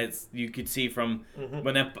it has, you could see from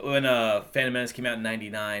when Phantom Menace came out in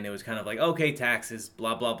 '99. It was kind of like, okay, taxes,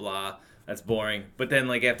 blah blah blah. That's boring. But then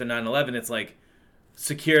like after 9/11, it's like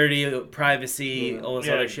security, privacy, all this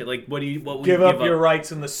other shit. Like, what will you give up your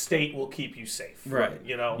rights, and the state will keep you safe. Right.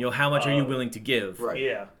 You know, how much are you willing to give? Right.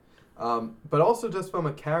 Yeah. But also just from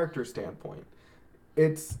a character standpoint,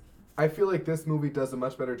 I feel like this movie does a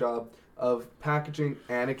much better job of packaging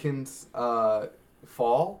Anakin's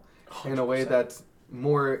fall 100%. In a way that's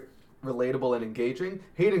more relatable and engaging.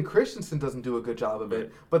 Hayden Christensen doesn't do a good job of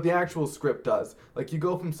it, but the actual script does. Like, you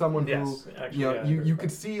go from someone who, you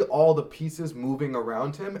could see all the pieces moving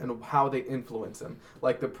around him and how they influence him.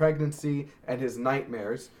 Like the pregnancy and his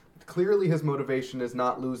nightmares. Clearly his motivation is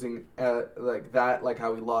not losing like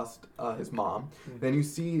how he lost his mom. Then you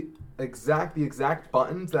see the exact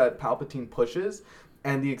buttons that Palpatine pushes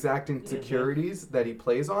and the exact insecurities that he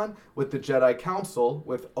plays on with the Jedi Council,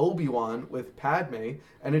 with Obi-Wan, with Padme,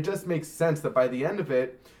 and it just makes sense that by the end of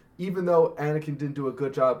it, even though Anakin didn't do a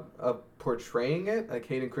good job of portraying it, like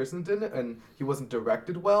Hayden Christensen did, and he wasn't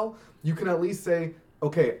directed well, you can at least say,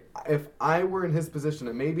 okay, if I were in his position,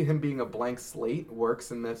 and maybe him being a blank slate works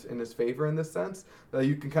in his favor in this sense, that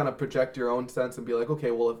you can kind of project your own sense and be like, okay,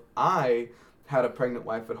 well, if I had a pregnant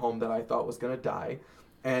wife at home that I thought was going to die,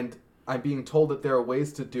 and I'm being told that there are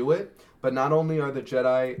ways to do it, but not only are the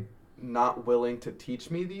Jedi not willing to teach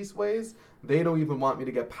me these ways, they don't even want me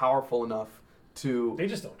to get powerful enough to... They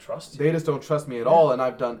just don't trust you. They just don't trust me at all, and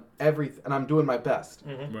I've done everything, and I'm doing my best.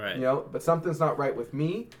 Right. You know, but something's not right with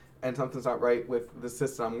me, and something's not right with the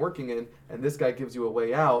system I'm working in, and this guy gives you a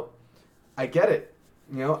way out. I get it.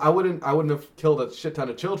 You know, I wouldn't have killed a shit ton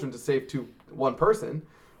of children to save one person.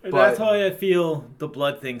 But that's why I feel the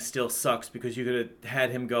blood thing still sucks, because you could have had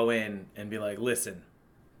him go in and be like, listen,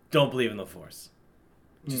 don't believe in the Force.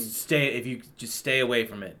 Just stay away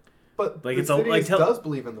from it. But like, the Sidious does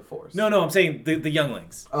believe in the Force. No, I'm saying the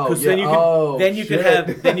younglings. Oh, yeah. Then you could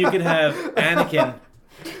have Anakin.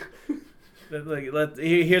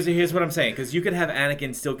 Here's what I'm saying, because you could have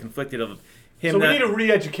Anakin still conflicted of him. So we need a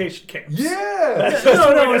re-education camp. Yeah, that's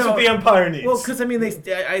what the Empire needs. Well, because I mean,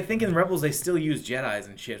 I think in Rebels they still use Jedis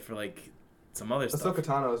and shit for like some other stuff. Ahsoka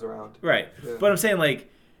Tano's around, right? Yeah. But I'm saying,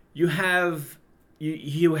 like, you have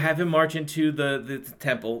him march into the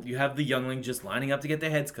temple. You have the youngling just lining up to get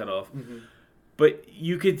their heads cut off. But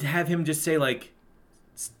you could have him just say, like,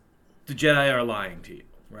 the Jedi are lying to you,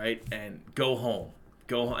 right? And go home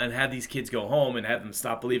and have these kids go home and have them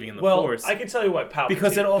stop believing in the Force. I can tell you what, Palpatine.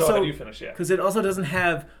 Because it also, go ahead, you finish, because it also doesn't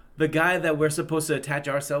have the guy that we're supposed to attach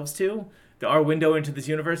ourselves to, our window into this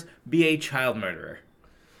universe, be a child murderer.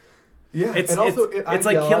 Yeah, it's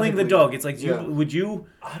like killing the dog. It's like, would you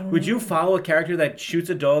follow a character that shoots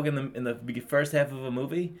a dog in the first half of a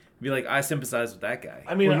movie? Be like, I sympathize with that guy.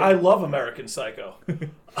 I mean, I love American Psycho.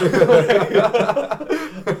 Fair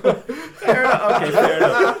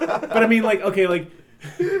enough. But I mean, like, okay, like,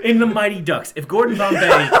 in The Mighty Ducks, if Gordon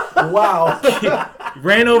Bombay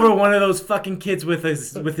ran over one of those fucking kids with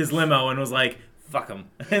his limo and was like, fuck him,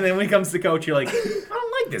 and then when he comes to coach, you're like, I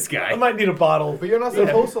don't like this guy. I might need a bottle. But you're not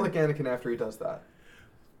supposed to like Anakin after he does that.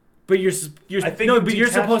 But you're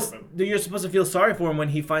supposed to feel sorry for him when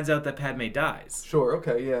he finds out that Padme dies. Sure,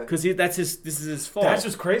 okay, yeah. Because this is his fault. That's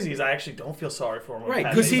what's crazy, is I actually don't feel sorry for him. Right,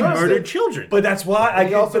 because he murdered children. But that's why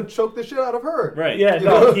he also choked the shit out of her. Right. Yeah,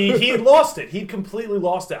 no, he lost it. He completely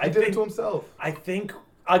lost it. He did it to himself. I think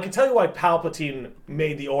I can tell you why Palpatine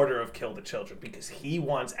made the order of kill the children, because he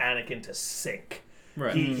wants Anakin to sink.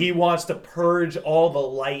 Right. He wants to purge all the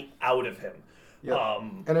light out of him. Yeah.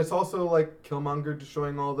 And it's also like Killmonger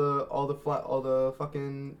destroying all the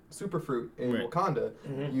fucking superfruit in Right. Wakanda.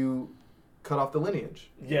 You cut off the lineage.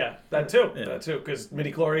 Yeah, that too. Yeah. That too, because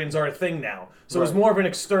midichlorians are a thing now. So Right. it's more of an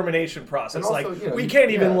extermination process. And also, like, you know, we can't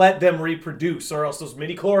even yeah. let them reproduce, or else those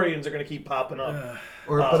midichlorians are going to keep popping up.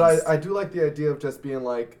 But I do like the idea of just being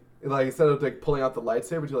like instead of like pulling out the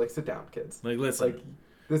lightsaber, you're like, sit down, kids. Like, listen. Like,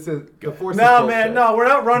 this is the force. No, is man, bullshit. no, we're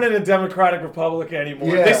not running a democratic republic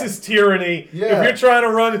anymore. Yeah. This is tyranny. Yeah. If you're trying to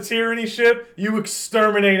run a tyranny ship, you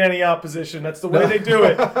exterminate any opposition. That's the way they do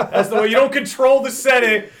it. That's the way. You don't control the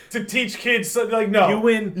Senate to teach kids. Like, no. You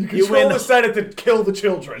win. You You control win. the Senate to kill the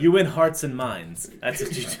children. You win hearts and minds. That's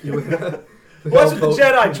what you do. Well, that's what the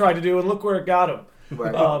Jedi tried to do, and look where it got them.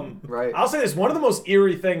 Right. Right. I'll say this, one of the most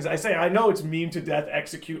eerie things, I know it's meme to death,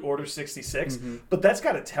 execute Order 66, but that's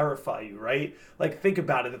got to terrify you, right? Like, think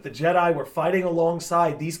about it, that the Jedi were fighting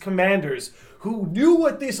alongside these commanders who knew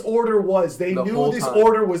what this order was. They The knew whole this time.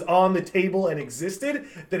 order was on the table and existed,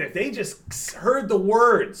 that if they just heard the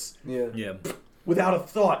words Yeah. Yeah. without a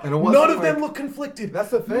thought, And it wasn't none of them like- look conflicted.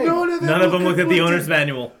 That's the thing. None of them None of look them look at the conflicted. owner's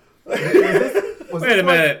manual. Was Wait this a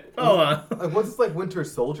minute. Hold on. Like, was this like Winter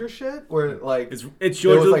Soldier shit, where like It's it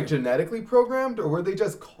George. was like genetically programmed, or were they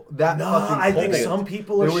just that No, fucking I think cold? some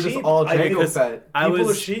people are They were sheep. just all I think Jango because fed. I people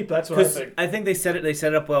was are sheep, that's what I because think. I think they set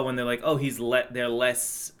it up well when they're like, oh, they're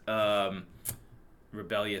less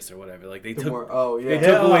rebellious or whatever. Like they The took more- oh yeah.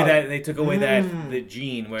 they took away that the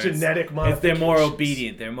gene where Genetic if they're more modifications.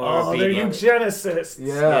 obedient, they're more Oh, they're obedient. eugenicists.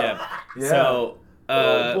 Yeah. Yeah. So.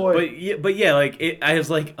 Oh, boy. But yeah, like I was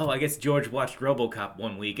like, oh, I guess George watched RoboCop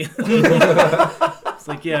one week. It's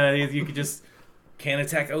like, yeah, you could just can't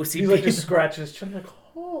attack OCP. He like just scratches his chin like,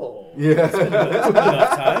 oh, Yeah. enough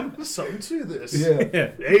time. there's something to this. Yeah.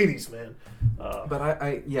 Yeah. The 80s, man. But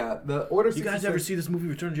the Order You 66. guys ever see this movie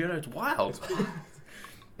Return of the Jedi? It's wild.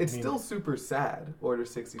 It's still super sad. Order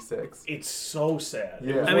 66. It's so sad.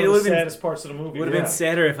 Yeah. It was I mean, one it of would've the been- saddest parts of the movie. Would have Yeah. been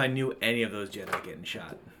sadder if I knew any of those Jedi getting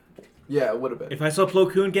shot. Yeah, it would have been. If I saw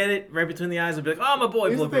Plo Koon get it right between the eyes, I'd be like, oh, my boy,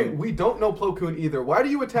 Here's the Plo thing: Koon. we don't know Plo Koon either. Why do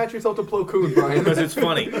you attach yourself to Plo Koon, Brian? Because it's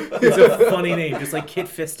funny. It's a funny name, just like Kit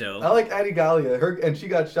Fisto. I like Addie Gallia. And she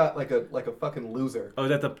got shot like a fucking loser. Oh, is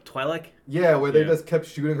that the Twi'lek? Yeah, where they Yeah. just kept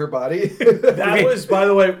shooting her body. That was, by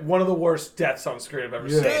the way, one of the worst deaths on screen I've ever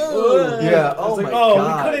Yeah. seen. Yeah, I was oh like, my oh,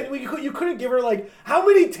 God. you couldn't give her like how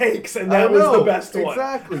many takes, and I that was know, the best one.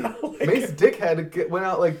 Exactly. Like- Mace Dickhead went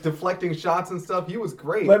out like deflecting shots and stuff. He was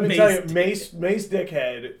great. Let me Mace tell you, Mace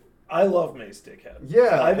Dickhead. I love Mace Dickhead.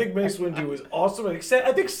 Yeah. I think Mace Windu was awesome. I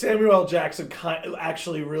think Samuel L. Jackson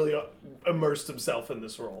actually really immersed himself in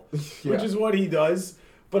this role, which Yeah. is what he does.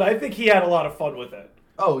 But I think he had a lot of fun with it.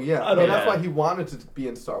 Oh yeah, I don't that's know. why he wanted to be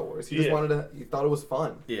in Star Wars. He just Yeah. wanted to. He thought it was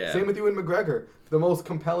fun. Yeah. Same with Ewan McGregor, the most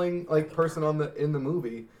compelling like person in the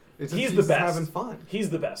movie. It's just, He's the best. having fun.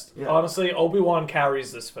 He's the best. Yeah. Honestly, Obi-Wan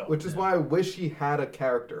carries this film. Which is why I wish he had a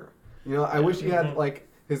character. You know, I wish he had like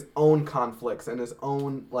his own conflicts and his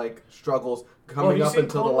own like struggles coming you up seen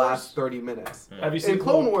until Clone the Wars? last 30 minutes. Have you seen In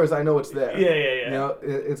Clone Wars, I know it's there. Yeah, yeah, yeah. You know,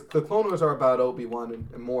 it's the Clone Wars are about Obi-Wan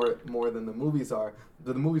and more than the movies are.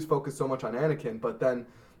 The movies focus so much on Anakin, but then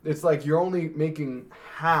it's like you're only making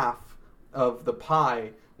half of the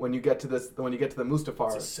pie when you get to the Mustafar.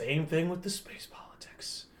 It's the same thing with the space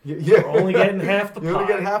politics. Yeah. We're only getting half the You only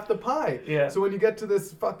pie. get half the pie. Yeah. So when you get to this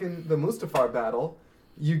the Mustafar battle,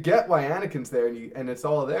 you get why Anakin's there and it's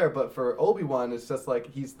all there. But for Obi-Wan, it's just like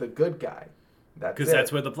he's the good guy. Because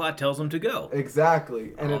that's where the plot tells him to go.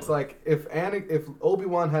 Exactly. And it's like if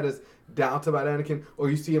Obi-Wan had his doubts about Anakin, or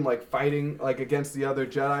you see him like fighting like against the other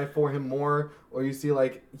Jedi for him more, or you see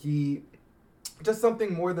like he just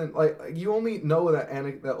something more than like you only know that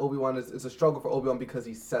that Obi-Wan is a struggle for Obi-Wan because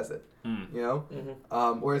he says it. You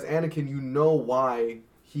know? Whereas Anakin, you know why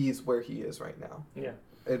he's where he is right now. Yeah.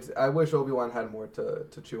 I wish Obi-Wan had more to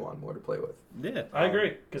chew on, more to play with. Yeah. I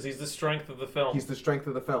agree, because he's the strength of the film. He's the strength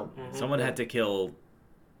of the film. Someone had to kill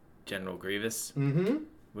General Grievous. Mm-hmm.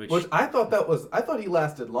 Which I thought he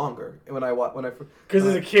lasted longer when I Because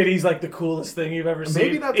as a kid, he's like the coolest thing you've ever seen.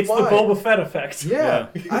 Maybe that's it's why. the Boba Fett effect. Yeah,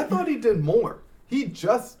 I thought he did more. He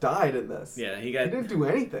just died in this. Yeah, he He got didn't do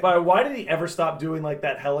anything. But why did he ever stop doing like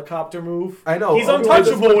that helicopter move? I know. He's Obi-Wan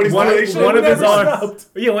untouchable just- when he's one- doing it. one of his never arms. stopped.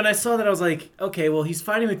 Yeah, when I saw that, I was like, okay, well, he's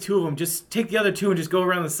fighting with two of them. Just take the other two and just go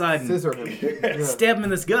around the side and Scissor him. Yeah. stab him in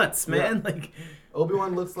the guts, man. Yeah. Like,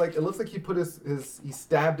 Obi-Wan looks like he put he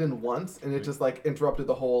stabbed in once and it just like interrupted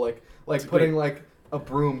the whole like putting like a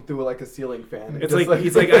broom through like a ceiling fan. It's like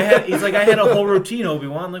he's like I had a whole routine,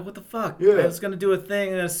 Obi-Wan. Like, what the fuck? Yeah. I was gonna do a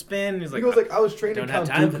thing and a spin. He's like, he goes like, I was trained I in don't have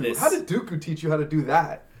Count time for Dooku. this. How did Dooku teach you how to do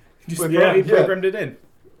that? he Like, programmed it in.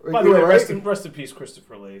 By the way, right? rest in peace,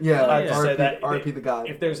 Christopher Lee. Yeah, I have to say that RP the God.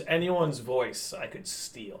 if there's anyone's voice I could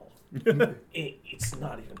steal, it's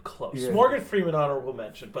not even close. Yeah. Morgan Freeman, honorable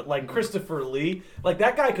mention, but like Christopher Lee, like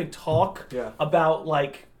that guy could talk about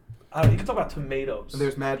like he could talk about tomatoes. And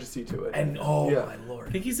there's majesty to it. And my lord,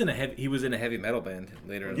 I think he was in a heavy metal band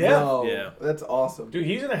later. Yeah. No, that's awesome. Dude,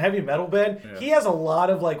 he's in a heavy metal band. Yeah. He has a lot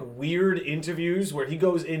of like weird interviews where he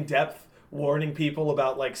goes in depth warning people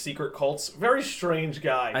about like secret cults. Very strange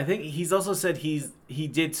guy. I think he's also said he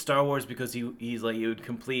did Star Wars because he's like, it would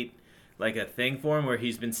complete like a thing for him where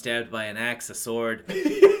he's been stabbed by an axe, a sword,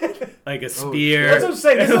 like a spear. That's what I'm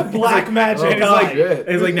saying. This is a black magic guy.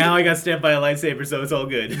 It's like, now I got stabbed by a lightsaber, so it's all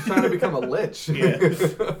good. Trying to become a lich. Yeah.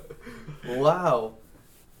 Wow,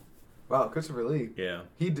 Christopher Lee. Yeah.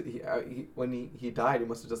 When he died, he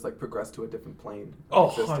must have just like progressed to a different plane. Oh,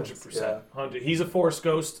 of existence. 100%. 100. He's a Force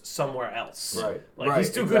ghost somewhere else. Right. Like,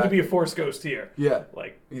 he's too good to be a Force ghost here. Yeah.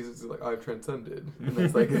 Like, he's just like, I've transcended. And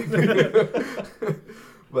that's like,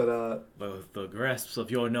 but the grasps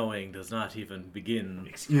of your knowing does not even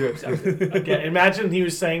begin. yeah. again, imagine he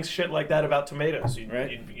was saying shit like that about tomatoes.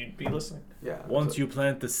 You'd be listening. Yeah. Once you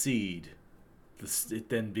plant the seed, it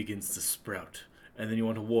then begins to sprout. And then you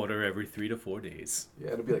want to water every 3 to 4 days.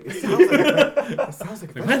 Yeah, it'll be like, it sounds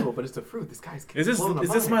like a vegetable, but it's a fruit. This guy's Is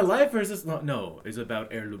this my life, or is this not? No, it's about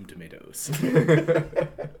heirloom tomatoes.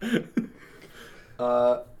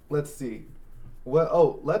 Let's see.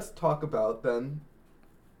 Let's talk about then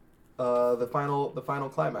the final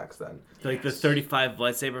climax then. Like the 35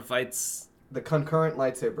 lightsaber fights. The concurrent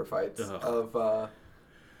lightsaber fights of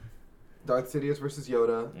Darth Sidious versus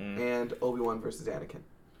Yoda and Obi-Wan versus Anakin.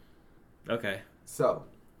 Okay. So,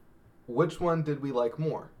 which one did we like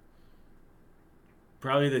more?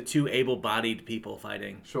 Probably the two able-bodied people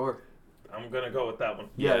fighting. Sure. I'm going to go with that one.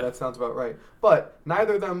 Yeah, that sounds about right. But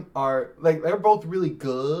neither of them are, like, they're both really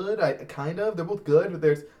good, They're both good, but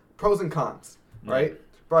there's pros and cons, right?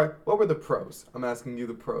 Brian, what were the pros? I'm asking you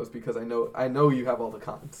the pros because I know you have all the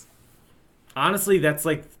cons. Honestly, that's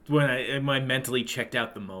like when I mentally checked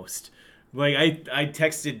out the most. Like, I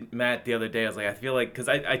texted Matt the other day. I was like, I feel like, because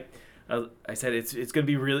I said it's gonna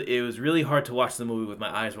be really. It was really hard to watch the movie with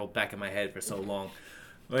my eyes rolled back in my head for so long.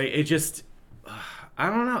 Like, it just, I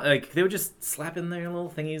don't know. Like, they were just slapping their little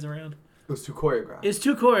thingies around. It was too choreographed. It's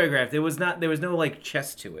too choreographed. There was no like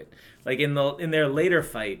chess to it. Like in their later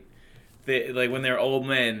fight, like when they're old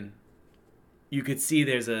men, you could see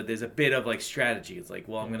there's a bit of like strategy. It's like,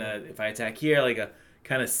 well, I'm gonna, if I attack here, like a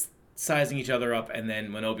kind of sizing each other up, and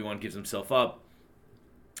then when Obi-Wan gives himself up,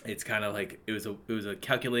 it's kind of like it was a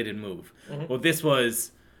calculated move. Mm-hmm. Well, this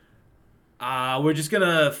was, we're just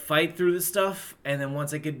gonna fight through this stuff, and then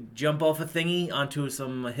once I could jump off a thingy onto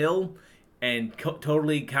some hill and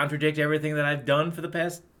totally contradict everything that I've done for the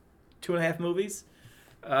past 2.5 movies,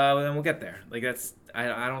 then we'll get there. Like, that's,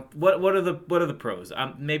 I don't. What are the pros?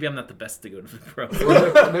 Maybe I'm not the best to go to the pros.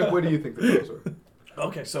 Nick, what do you think the pros were?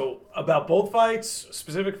 Okay, so about both fights,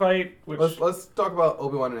 specific fight. Which... Let's talk about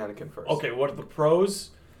Obi-Wan and Anakin first. Okay, what are the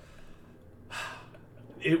pros?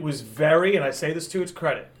 It was very, and I say this to its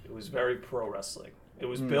credit, it was very pro wrestling. It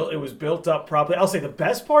was built. It was built up properly. I'll say the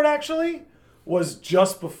best part actually was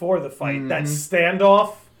just before the fight. Mm-hmm. That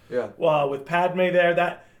standoff. Yeah. With Padme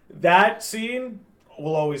there, that scene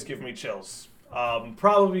will always give me chills.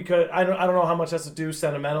 Probably because I don't know how much that's to do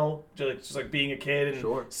sentimental, just like being a kid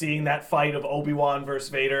and seeing that fight of Obi-Wan versus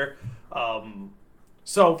Vader.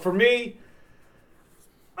 So for me,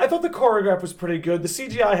 I thought the choreograph was pretty good. The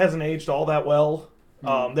CGI hasn't aged all that well.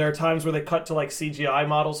 There are times where they cut to like CGI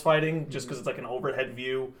models fighting just because it's like an overhead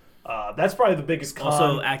view. That's probably the biggest con.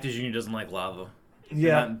 Also, Actors Union doesn't like lava.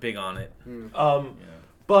 They're not big on it.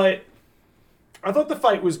 But I thought the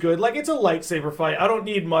fight was good. Like, it's a lightsaber fight. I don't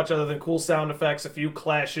need much other than cool sound effects, a few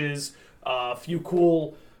clashes, a few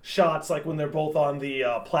cool shots, like when they're both on the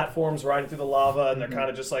platforms riding through the lava and they're kind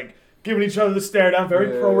of just like giving each other the stare down.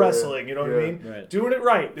 Very pro wrestling, you know what I mean? Right. Doing it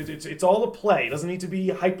right. It's all a play. It doesn't need to be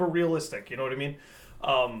hyper realistic, you know what I mean?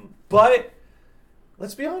 But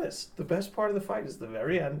let's be honest. The best part of the fight is the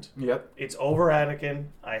very end. Yep. It's over Anakin.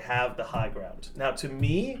 I have the high ground. Now, to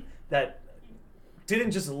me, that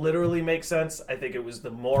didn't just literally make sense. I think it was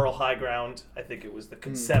the moral high ground. I think it was the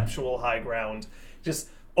conceptual high ground. Just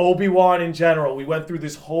Obi-Wan in general. We went through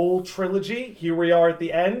this whole trilogy. Here we are at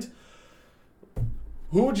the end.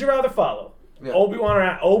 Who would you rather follow? Yeah.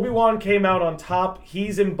 Obi-Wan came out on top.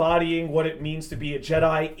 He's embodying what it means to be a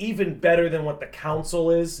Jedi, even better than what the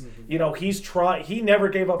Council is. Mm-hmm. You know, he never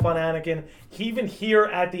gave up on Anakin. Even here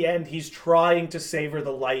at the end, he's trying to savor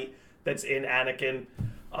the light that's in Anakin.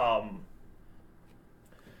 And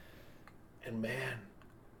man,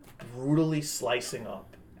 brutally slicing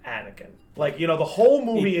up Anakin. Like, you know, the whole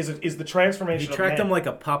movie is the transformation He of tracked man. him like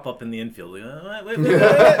a pop-up in the infield. Wait.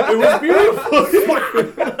 It was beautiful.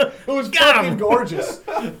 It was fucking gorgeous.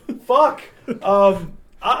 Fuck.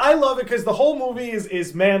 I love it because the whole movie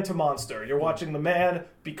is man to monster. You're watching the man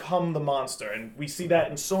become the monster, and we see that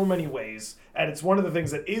in so many ways. And it's one of the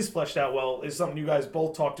things that is fleshed out well, is something you guys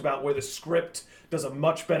both talked about, where the script does a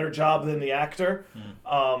much better job than the actor.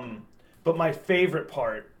 But my favorite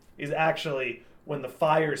part is actually when the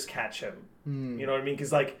fires catch him. You know what I mean?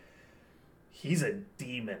 Because, like, he's a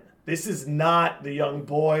demon. This is not the young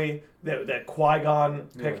boy that Qui-Gon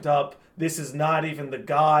picked up. This is not even the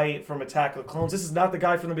guy from Attack of the Clones. This is not the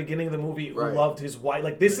guy from the beginning of the movie who loved his wife.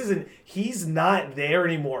 Like, this isn't... He's not there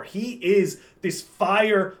anymore. He is this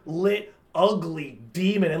fire-lit, ugly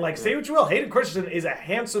demon. And, like, say what you will, Hayden Christensen is a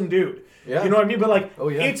handsome dude. Yeah. You know what I mean? But, like,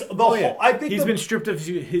 it's the whole... I think he's been stripped of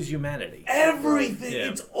his humanity. Everything. Yeah.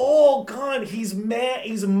 It's all gone. He's mad.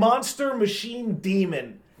 He's a monster machine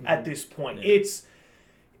demon at this point. Yeah.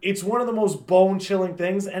 It's one of the most bone-chilling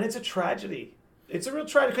things, and it's a tragedy. It's a real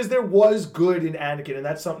tragedy because there was good in Anakin, and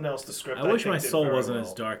that's something else the script. I wish my soul wasn't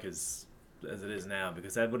as dark as it is now,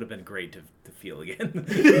 because that would have been great to feel again.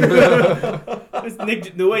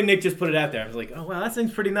 Nick, the way Nick just put it out there, I was like, oh wow, that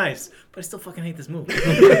seems pretty nice, but I still fucking hate this movie.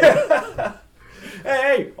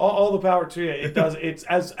 Hey, all the power to you. It does. It's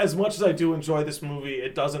as much as I do enjoy this movie,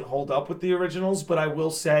 it doesn't hold up with the originals. But I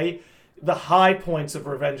will say, the high points of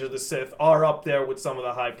Revenge of the Sith are up there with some of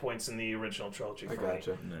the high points in the original trilogy. For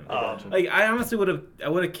gotcha. me. Like, I honestly would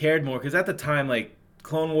have cared more, because at the time, like,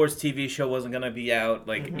 Clone Wars TV show wasn't gonna be out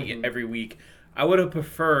like every week. I would have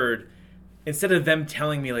preferred, instead of them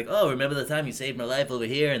telling me like, oh, remember the time you saved my life over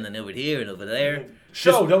here and then over here and over there.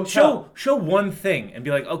 Show one thing and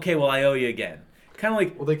be like, okay, well, I owe you again. Kind of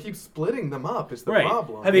like... Well, they keep splitting them up. Is the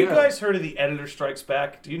problem. Have you guys heard of the Editor Strikes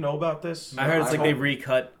Back? Do you know about this? I heard it's like they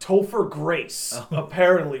recut. Topher Grace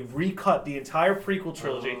apparently recut the entire prequel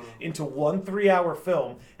trilogy into one 3-hour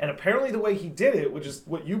film. And apparently the way he did it, which is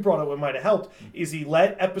what you brought up, what might have helped, is he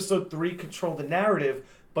let Episode 3 control the narrative,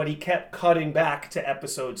 but he kept cutting back to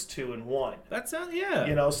Episodes 2 and 1. That sounds... Yeah.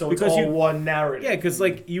 You know, so because it's all one narrative. Yeah, because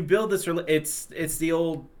like you build this... It's the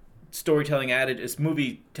old storytelling adage, it's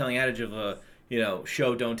movie telling adage of a...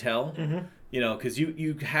 show, don't tell. Because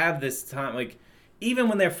you have this time, like, even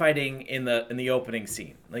when they're fighting in the opening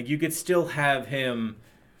scene, like, you could still have him.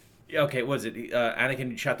 Okay, what is it?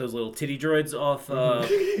 Anakin shot those little titty droids off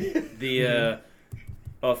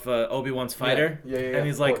off Obi-Wan's fighter. Yeah, and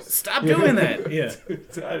he's like, stop doing that. Yeah.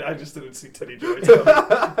 I just didn't see titty droids.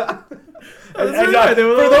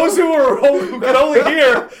 For those who could only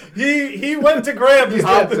hear, he went to grab the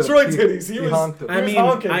droid titties. He was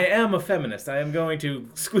honking. I am a feminist. I am going to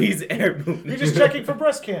squeeze air boom. You're just checking for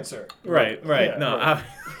breast cancer. Right. Yeah, no. Right.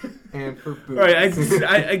 And for boobs.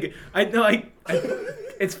 Right. I know.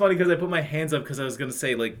 It's funny because I put my hands up because I was gonna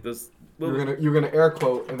say like those. You're gonna air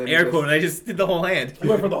quote and then and I just did the whole hand. You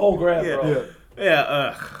went for the whole grab, bro.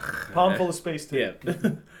 Yeah. Palm full of space tape.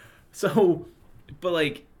 Yeah. So, but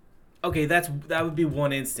like, okay, that would be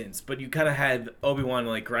one instance, but you kind of had Obi-Wan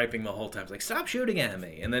like griping the whole time, like stop shooting at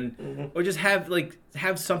me, and then or just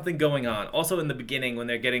have something going on. Also, in the beginning when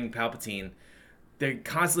they're getting Palpatine, they're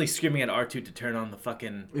constantly screaming at R2 to turn on the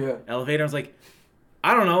fucking elevator. I was like,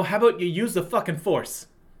 I don't know, how about you use the fucking Force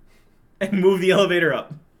and move the elevator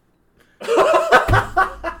up?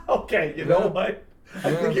 Okay, you know what?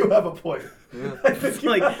 I think you have a point. Yeah. I think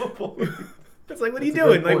you have a point. It's like, what are you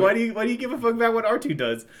doing? Like, why do you give a fuck about what R2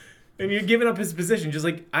 does? And you're giving up his position. Just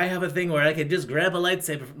like, I have a thing where I can just grab a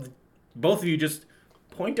lightsaber. Both of you just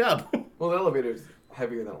point up. Well, the elevator's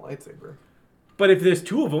heavier than a lightsaber. But if there's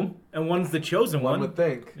two of them and one's the chosen one, one would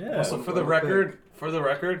think. Yeah. Also, for the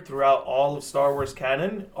record, throughout all of Star Wars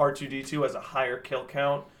canon, R2-D2 has a higher kill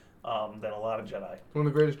count than a lot of Jedi. One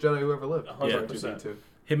of the greatest Jedi who ever lived. 100%.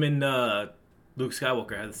 Him and Luke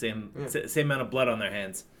Skywalker had the same amount of blood on their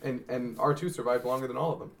hands. And R2 survived longer than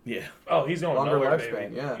all of them. Yeah. Oh, he's going Longer nowhere, lifespan,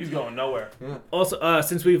 baby. yeah. He's going nowhere. Yeah. Also,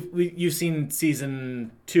 since you've seen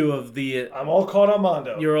season 2 of the... I'm all caught on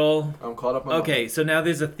Mondo. You're all... I'm caught up on Okay, so now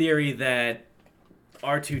there's a theory that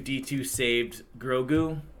R2-D2 saved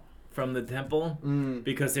Grogu from the temple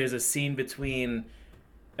because there's a scene between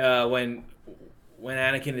when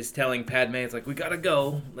Anakin is telling Padme, it's like, we gotta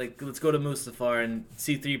go, like, let's go to Mustafar, and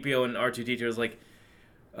C-3PO and R2-D2 is like,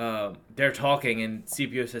 they're talking, and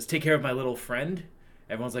CPO says, "Take care of my little friend."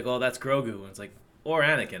 Everyone's like, "Oh, that's Grogu," and it's like, or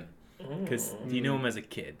Anakin, because you knew him as a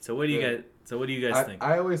kid. So what do you guys? So what do you guys think?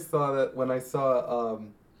 I always saw that when I saw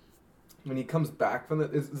when he comes back from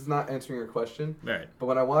this is not answering your question. Right. But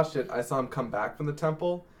when I watched it, I saw him come back from the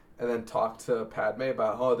temple and then talk to Padme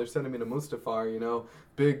about, oh, they're sending me to Mustafar, you know,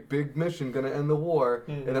 big mission, gonna end the war.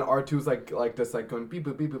 And then R2's like this, like going beep,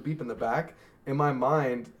 beep, beep, beep, beep in the back. In my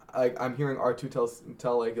mind, I'm hearing R2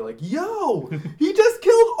 tell like, yo, he just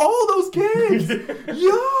killed all those kids.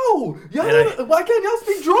 Yo, why can't y'all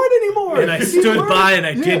speak droid anymore? And I stood by and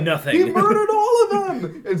I did nothing. He murdered all of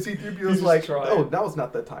them. And C-3PO's like, oh, that was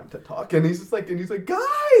not the time to talk. And he's just like,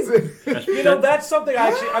 guys. You know, that's something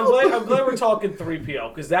I'm glad we're talking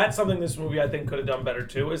 3PO, because that's something this movie I think could have done better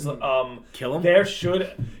too. Is kill him?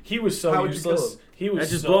 He was so How would you useless. kill him?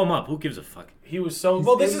 Just blow him up. Who gives a fuck? He was so... He's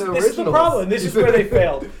well, this in is the the problem. originals. This is where they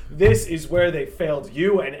failed. This is where they failed.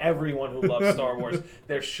 You and everyone who loves Star Wars.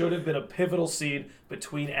 There should have been a pivotal scene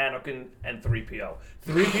between Anakin and 3PO.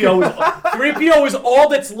 3PO is all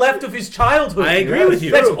that's left of his childhood. I agree with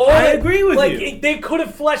you. That's all I agree with you. They could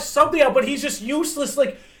have fleshed something out, but he's just useless.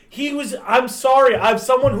 Like... I'm sorry, I'm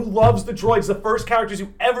someone who loves the droids. The first characters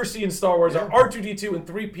you ever see in Star Wars are R2-D2 and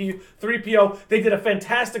 3PO. They did a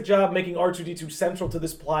fantastic job making R2-D2 central to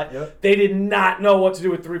this plot. Yep. They did not know what to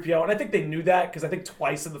do with 3PO, and I think they knew that, because I think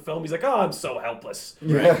twice in the film he's like, oh, I'm so helpless.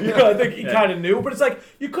 Yeah. You know, I think he kind of knew, but it's like,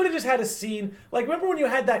 you could have just had a scene, like, remember when you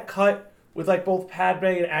had that cut with like both Padme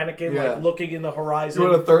and Anakin like looking in the horizon? You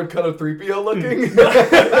want a third cut of 3PO looking?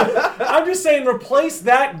 I'm just saying, replace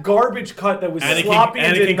that garbage cut that was sloppy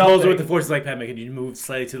and did Anakin nothing. calls with the Force like, Padme, can you move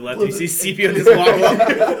slightly to the left? You see CPO just walk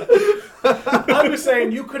up. I'm just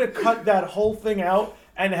saying, you could have cut that whole thing out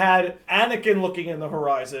and had Anakin looking in the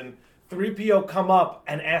horizon, 3PO come up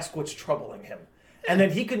and ask what's troubling him. And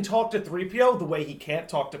then he can talk to 3PO the way he can't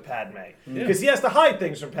talk to Padme. Because he has to hide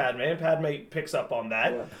things from Padme, and Padme picks up on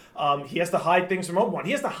that. Yeah. He has to hide things from Obi-Wan.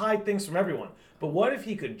 He has to hide things from everyone. But what if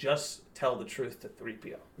he could just tell the truth to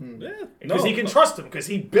 3PO? Yeah. Because he can trust him, because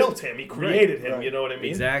he built him, he created him, you know what I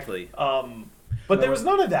mean? Exactly. But there was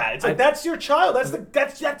none of that. It's like, that's your child. That's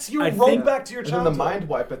your rollback to your child. And then the mind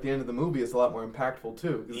wipe at the end of the movie is a lot more impactful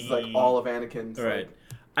too, because it's like all of Anakin's. Right.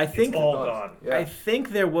 Like, it's all gone. Yeah. I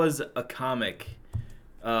think there was a comic,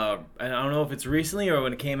 and I don't know if it's recently or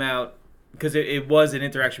when it came out, because it was an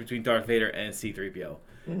interaction between Darth Vader and C-3PO.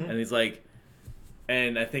 And he's like,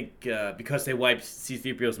 and I think because they wiped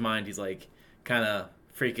C-3PO's mind, he's like kind of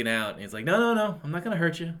freaking out. And he's like, no, I'm not going to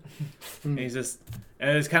hurt you. And he's just,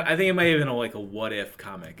 and it's kind of, I think it might have been like a what if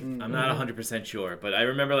comic. I'm not 100% sure. But I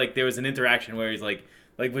remember like there was an interaction where he's like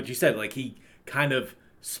what you said, like he kind of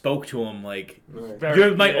spoke to him like,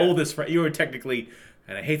 you're my oldest friend. You were technically,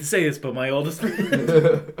 and I hate to say this, but my oldest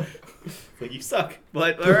friend. Like, you suck.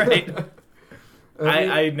 But all right.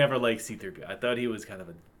 I never liked C-3PO. I thought he was kind of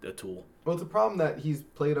a tool. Well, it's a problem that he's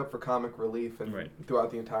played up for comic relief and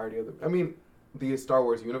throughout the entirety of the Star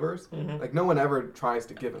Wars universe. Like, no one ever tries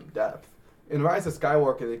to give him depth. In Rise of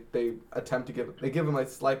Skywalker, they attempt to give him a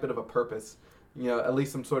slight bit of a purpose, you know, at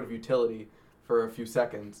least some sort of utility for a few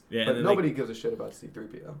seconds. Yeah, but nobody gives a shit about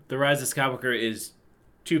C-3PO. The Rise of Skywalker is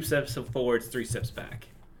 2 steps forwards, 3 steps back.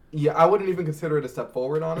 Yeah, I wouldn't even consider it a step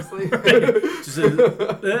forward, honestly.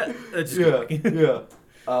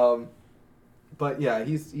 But yeah,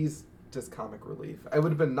 he's just comic relief. It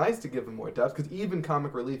would have been nice to give him more depth, because even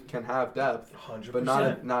comic relief can have depth, 100%. But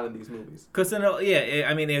not in these movies. Because then,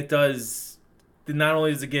 it does. Not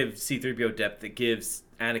only does it give C-3PO depth, it gives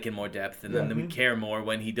Anakin more depth, and then we care more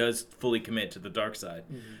when he does fully commit to the dark side.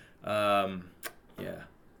 All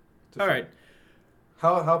right.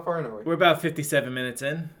 How far in are we? We're about 57 minutes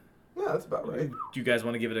in. Yeah, that's about right. Do you guys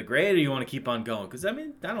want to give it a grade, or you want to keep on going? Because I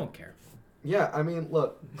don't care. Yeah,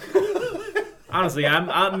 look. Honestly,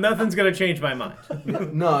 I'm nothing's gonna change my mind.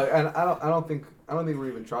 No, and I don't think we're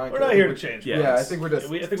even trying. We're not here to change. Yeah, I think we're just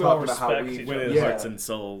talking about how we hearts and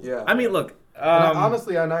souls. Yeah. I mean, look.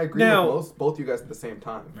 Honestly, and I agree with both you guys at the same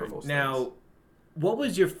time for most. Now, things. What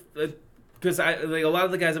was your? Because a lot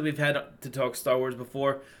of the guys that we've had to talk Star Wars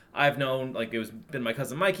before, I've known, like, been my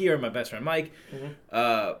cousin Mikey or my best friend Mike.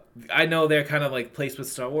 I know they're kind of like placed with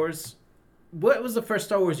Star Wars. What was the first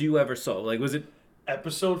Star Wars you ever saw? Like, was it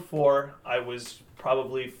Episode 4? I was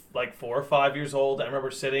probably like 4 or 5 years old. I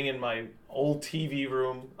remember sitting in my old TV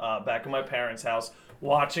room back in my parents' house,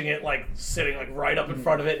 watching it, like sitting like right up in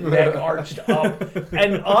front of it, neck arched up,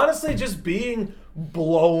 and honestly just being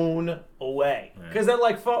blown away. Because at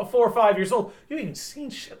like 4 or 5 years old, you ain't even seen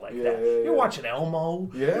shit like that. You're watching Elmo,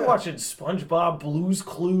 you're watching SpongeBob, Blue's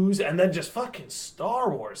Clues, and then just fucking Star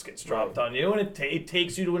Wars gets dropped on you, and it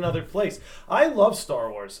takes you to another place. I love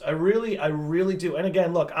Star Wars. I really do. And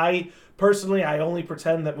again, look, Personally, I only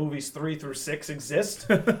pretend that movies 3 through 6 exist.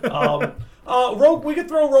 We could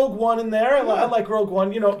throw Rogue One in there. I like Rogue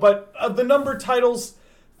One, but the numbered titles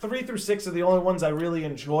 3 through 6 are the only ones I really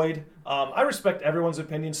enjoyed. I respect everyone's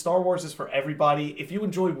opinion. Star Wars is for everybody. If you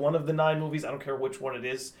enjoyed one of the 9 movies, I don't care which one it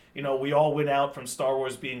is. We all went out from Star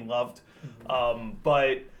Wars being loved.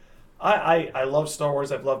 But I love Star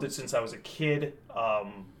Wars. I've loved it since I was a kid.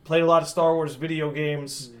 Played a lot of Star Wars video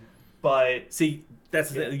games, but see.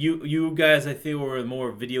 That's you guys. I think were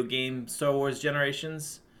more video game Star Wars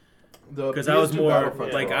generations. Because I was more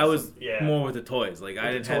more with the toys. Like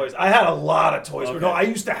I didn't toys. I had a lot of toys. Okay. But no, I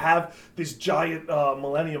used to have this giant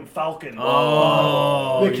Millennium Falcon.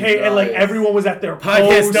 And like everyone was at their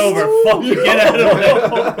podcast over. Fuck you, get out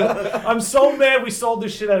of there. I'm so mad we sold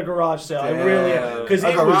this shit at a garage sale. I really am. Because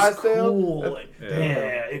it was cool.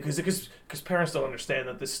 Because parents don't understand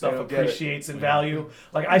that this stuff appreciates in value.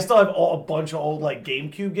 Like I still have a bunch of old like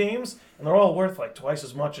GameCube games, and they're all worth like twice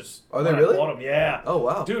as much as when I bought them. Yeah. Oh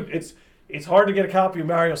wow, dude, it's hard to get a copy of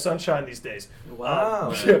Mario Sunshine these days.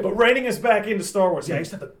 Wow. But reining us back into Star Wars, I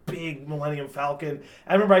used to have the big Millennium Falcon.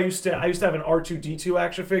 I remember I used to have an R2-D2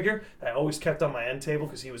 action figure that I always kept on my end table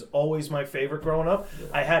because he was always my favorite growing up. Yeah.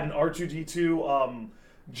 I had an R2-D2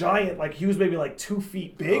 giant, like he was maybe like 2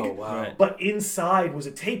 feet big, but inside was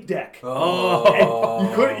a tape deck. You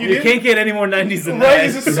can't get any more 90s than that.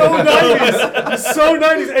 Right, it's so 90s. It's so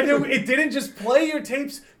 90s. And it didn't just play your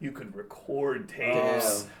tapes, you could record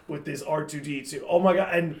tapes with this R2-D2. Oh my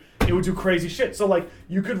god, and it would do crazy shit. So like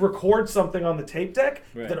you could record something on the tape deck,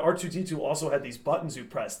 but then R2-D2 also had these buttons you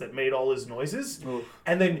pressed that made all his noises.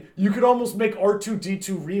 And then you could almost make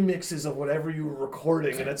R2-D2 remixes of whatever you were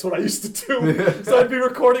recording, and that's what I used to do. So I'd be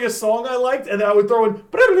recording a song I liked, and then I would throw in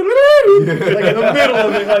like in the middle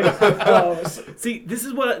of it. Like, see, this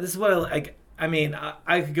is what I like. I mean,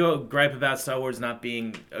 I could go gripe about Star Wars not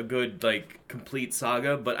being a good like complete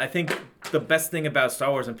saga, but I think the best thing about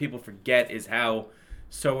Star Wars, and people forget, is how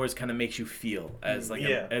Star Wars kind of makes you feel as like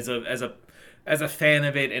as a fan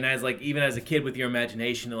of it, and as like even as a kid with your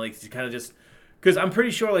imagination, and like to kind of just. Because I'm pretty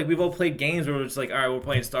sure, like, we've all played games where it's like, all right, we're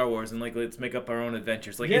playing Star Wars, and, like, let's make up our own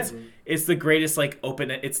adventures. Like, it's the greatest, like,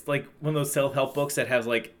 it's, like, one of those self-help books that has,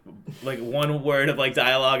 like one word of, like,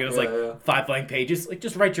 dialogue, and it's, 5 blank pages. Like,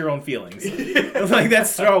 just write your own feelings. Like, that's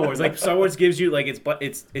Star Wars. Like, Star Wars gives you, like,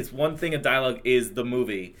 it's one thing of dialogue is the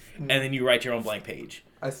movie, and then you write your own blank page.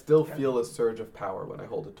 I still feel a surge of power when I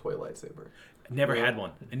hold a toy lightsaber. Never had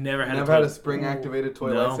one. I never had a spring-activated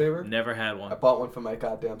toy lightsaber? Never had one. I bought one for my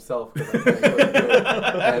goddamn self because I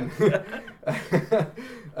can't go to it.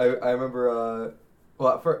 And I remember,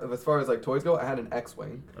 as far as like toys go, I had an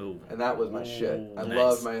X-Wing, and that was my shit. I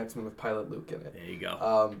loved my X-Wing with Pilot Luke in it. There you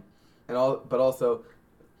go. But also,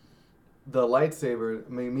 the lightsaber, I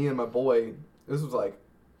mean, me and my boy, this was like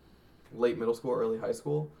late middle school, early high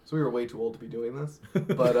school, so we were way too old to be doing this.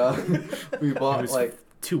 But we bought like...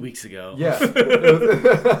 2 weeks ago. Yeah.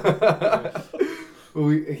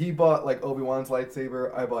 He bought like Obi-Wan's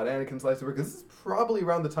lightsaber. I bought Anakin's lightsaber because this is probably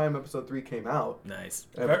around the time Episode 3 came out. Nice.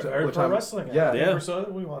 Very pro wrestling.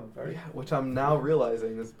 Which I'm now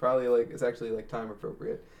realizing is probably like it's actually like time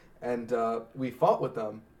appropriate. And we fought with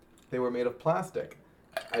them. They were made of plastic.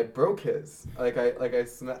 I broke his.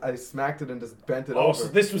 I smacked it and just bent it over. Oh, so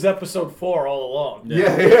this was Episode 4 all along.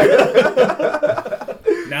 Yeah.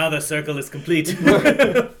 Now the circle is complete.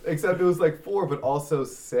 Except it was like 4, but also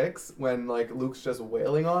 6 when like Luke's just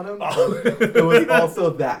wailing on him. It was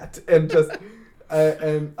also that, and just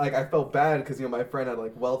and like I felt bad because my friend had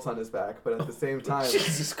like welts on his back, but at the same time,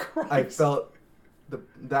 Jesus Christ, I felt.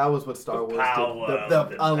 That was what Star Wars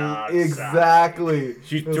did. Exactly.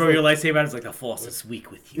 You throw your lightsaber out, it's like the Force is weak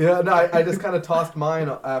with you. Yeah, no, I just kind of tossed mine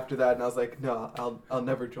after that, and I was like, no, I'll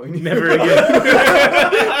never join you. Never again.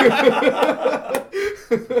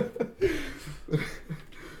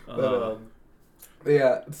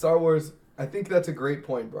 Yeah, Star Wars, I think that's a great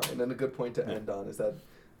point, Brian, and a good point to end on, is that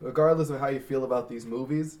regardless of how you feel about these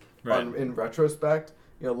movies, in retrospect,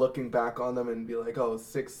 looking back on them and be like,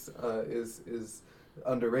 6 is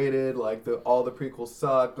underrated, like all the prequels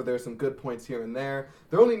suck, but there's some good points here and there.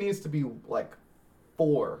 There only needs to be like 3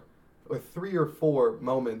 or 4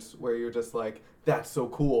 moments where you're just like, that's so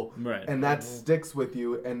cool, right? And that sticks with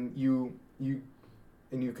you, and you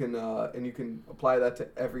and you can apply that to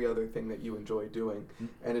every other thing that you enjoy doing,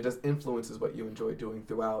 and it just influences what you enjoy doing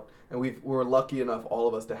throughout. And we're lucky enough, all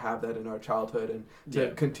of us, to have that in our childhood and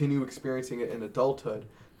to continue experiencing it in adulthood.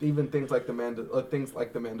 Even things like the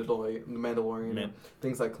Mandalorian, and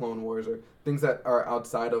things like Clone Wars, or things that are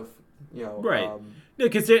outside of right.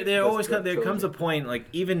 Because there always comes a point, like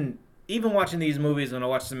even watching these movies, when I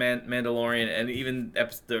watch the Mandalorian and even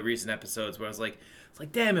the recent episodes, where I was like, it's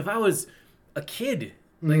like, damn, if I was a kid,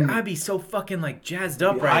 like I'd be so fucking like jazzed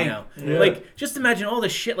up right now. Yeah. Like, just imagine all the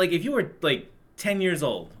shit. Like, if you were like 10 years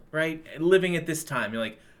old, right, and living at this time, you're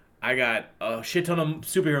like, I got a shit ton of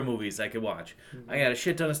superhero movies I could watch. I got a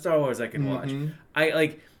shit ton of Star Wars I could watch. I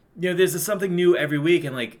like, there's something new every week,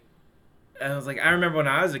 and like, I was like, I remember when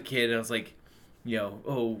I was a kid, and I was like,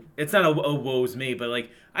 it's not a woe's me, but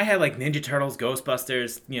like, I had like Ninja Turtles,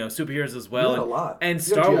 Ghostbusters, superheroes as well, a lot. And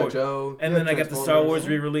Star Wars, Joe, and then I got the Star Wars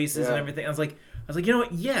re-releases and everything. I was like, you know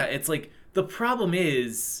what? Yeah, it's like, the problem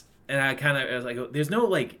is, and I was like, there's no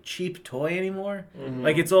like cheap toy anymore.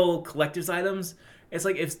 Like, it's all collector's items. It's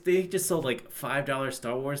like, if they just sold like $5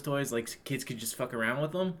 Star Wars toys, like kids could just fuck around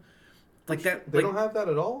with them. Like that, they don't have that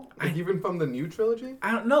at all. Like, even from the new trilogy,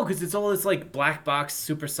 I don't know, because it's all this like black box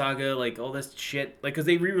Super Saga, like all this shit. Like, because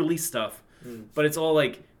they re-release stuff, but it's all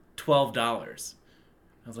like $12. I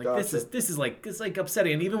was like, Gotcha. this is like, it's like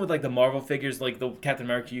upsetting. And even with like the Marvel figures, like the Captain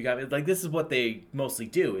America you got, like, this is what they mostly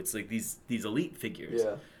do. It's like these elite figures.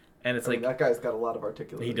 Yeah. And it's that guy's got a lot of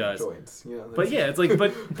articulated joints. But yeah, it's like,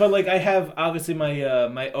 but like, I have obviously my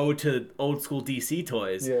my ode to old school DC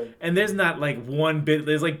toys, and there's not like one bit.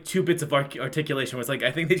 There's like 2 bits of articulation where it's like,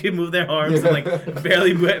 I think they can move their arms and like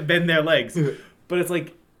barely bend their legs, but it's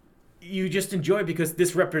like, you just enjoy it because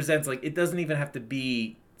this represents, like, it doesn't even have to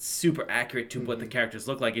be super accurate to what the characters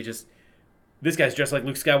look like. It just, this guy's dressed like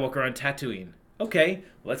Luke Skywalker on Tatooine. Okay,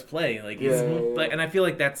 let's play. Like, like, and I feel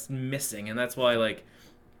like that's missing, and that's why, like,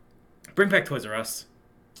 bring back Toys R Us.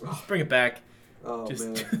 Just bring it back. Oh,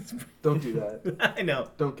 man. Don't do that. I know.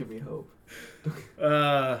 Don't give me hope.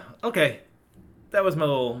 Okay. That was my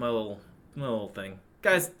little thing.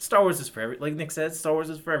 Guys, Star Wars is for like Nick said, Star Wars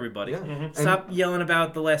is for everybody. Yeah. Stop yelling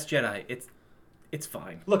about The Last Jedi. It's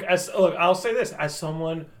fine. Look, I'll say this. As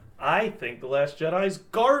someone, I think The Last Jedi is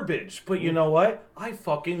garbage. But you know what? I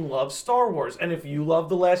fucking love Star Wars. And if you love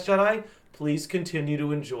The Last Jedi, please continue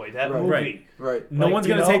to enjoy that movie. Right. No one's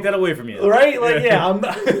going to take that away from you. Right? Like, I'm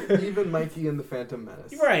even Mikey and the Phantom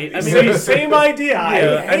Menace. Right. I mean, same idea.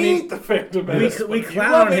 I hate the Phantom Menace. We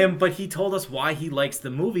clown on him, but he told us why he likes the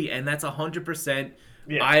movie, and that's 100%.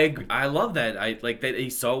 Yeah. I love that. I like that he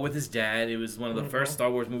saw it with his dad. It was one of the first Star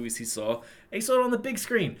Wars movies he saw. And he saw it on the big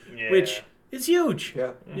screen, which is huge.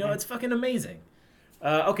 Yeah. It's fucking amazing.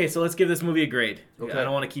 Okay, so let's give this movie a grade. Okay. I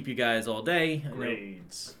don't want to keep you guys all day.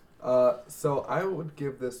 Grades. So I would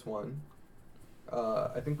give this one.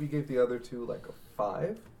 I think we gave the other two like a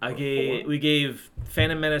 5. We gave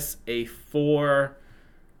Phantom Menace a 4.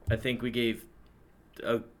 I think we gave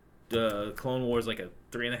Clone Wars like a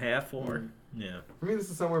 3.5, 4. Yeah. For me, this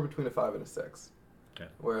is somewhere between a 5 and a 6. Okay.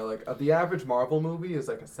 Where like the average Marvel movie is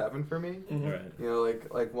like a 7 for me.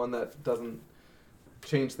 Right. Like one that doesn't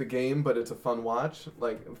change the game, but it's a fun watch.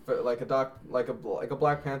 Like a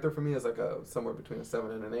Black Panther for me is like somewhere between a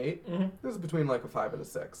 7 and an 8. This is between like a 5 and a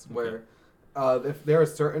 6. Okay. Where if there are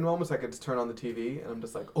certain moments I could just turn on the TV and I'm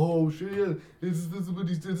just like, oh shit, yeah, this is what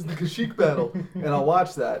he did. This is the Kashyyyk battle, and I'll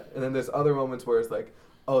watch that. And then there's other moments where it's like,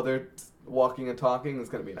 oh, they're walking and talking. It's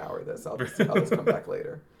gonna be an hour of this. I'll just come back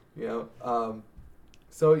later.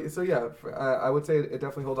 So yeah, I would say it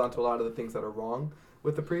definitely holds on to a lot of the things that are wrong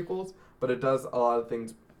with the prequels, but it does a lot of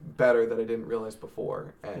things better that I didn't realize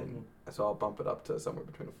before, and so I'll bump it up to somewhere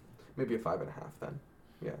between maybe a 5.5 then.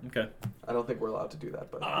 Yeah. Okay. I don't think we're allowed to do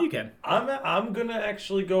that, but you can. I'm gonna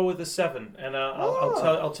actually go with a 7, and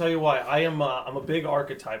I'll tell you why. I'm a big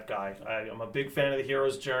archetype guy. I'm a big fan of the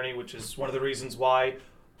hero's journey, which is one of the reasons why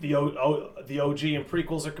the OG and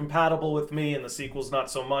prequels are compatible with me, and the sequels not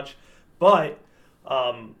so much. But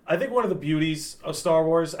I think one of the beauties of Star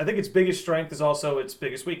Wars, I think its biggest strength is also its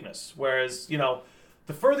biggest weakness. Whereas,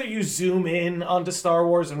 the further you zoom in onto Star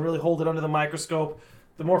Wars and really hold it under the microscope,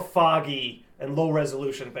 the more foggy and low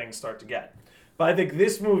resolution things start to get. But I think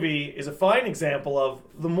this movie is a fine example of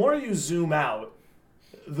the more you zoom out,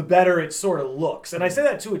 the better it sort of looks. And I say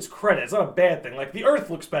that to its credit. It's not a bad thing. Like, the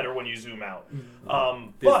Earth looks better when you zoom out.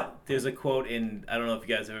 There's a quote in, I don't know if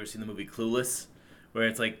you guys have ever seen the movie Clueless, where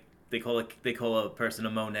it's like, they call a person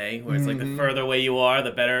a Monet, where it's like the further away you are,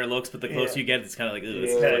 the better it looks, but the closer you get, it's kind of like,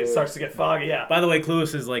 it starts to get foggy, yeah. By the way,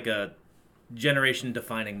 Clueless is like a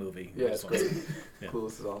generation-defining movie. Yeah, it's great.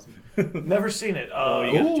 Clueless is awesome. Never seen it. You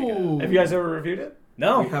gotta check it out. Have you guys ever reviewed it?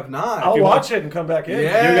 No, We have not. I'll you watch watch- it and come back in.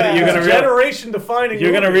 Yeah. You're gonna It's a generation defining.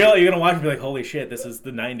 You're movie. gonna watch and be like, holy shit, this is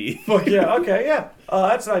the '90s. But yeah, okay, yeah.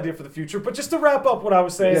 That's an idea for the future. But just to wrap up what I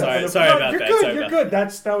was saying. Yeah. Sorry about you're that. Good, Sorry you're about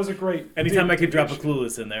good. That was a great. Anytime I could drop a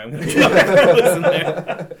Clueless in there, I'm gonna drop a Clueless in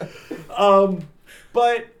there.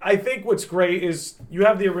 But I think what's great is you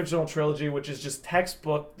have the original trilogy, which is just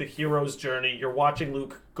textbook the hero's journey. You're watching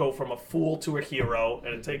Luke go from a fool to a hero,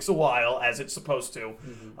 and it takes a while, as it's supposed to.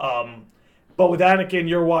 But with Anakin,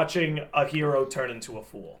 you're watching a hero turn into a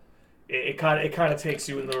fool. It kind of takes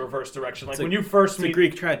you in the reverse direction. Like when you first It's meet a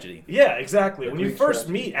Greek tragedy. Yeah, exactly. When you Greek first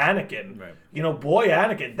tragedy. meet Anakin, Right. boy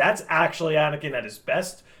Anakin, that's actually Anakin at his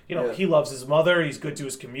best. Yeah. He loves his mother. He's good to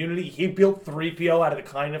his community. He built 3PO out of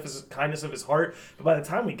the kindness of his heart. But by the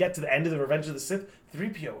time we get to the end of the Revenge of the Sith,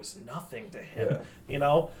 3PO is nothing to him.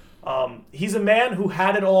 He's a man who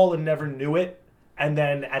had it all and never knew it. And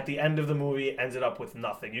then at the end of the movie, ended up with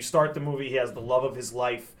nothing. You start the movie, he has the love of his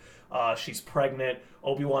life. She's pregnant.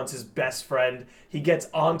 Obi-Wan's his best friend. He gets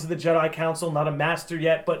onto the Jedi Council, not a master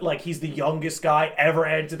yet, but he's the youngest guy ever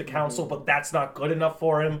added to the council, but that's not good enough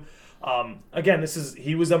for him. Again,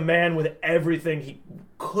 he was a man with everything he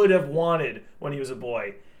could have wanted when he was a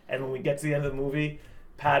boy. And when we get to the end of the movie,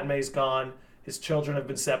 Padme's gone. His children have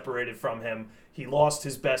been separated from him. He lost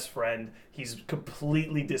his best friend. He's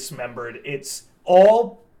completely dismembered. It's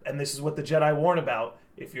all, and this is what the Jedi warn about,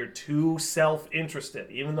 if you're too self-interested,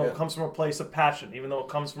 even though it comes from a place of passion, even though it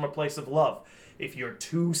comes from a place of love, if you're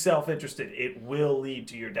too self-interested, it will lead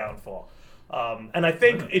to your downfall. And I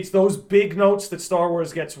think it's those big notes that Star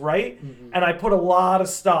Wars gets right, and I put a lot of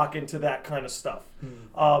stock into that kind of stuff.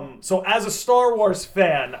 So as a Star Wars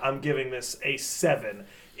fan, I'm giving this a 7.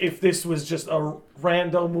 If this was just a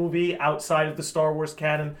rando movie outside of the Star Wars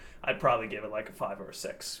canon, I'd probably give it like a 5 or a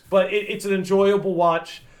 6. But it's an enjoyable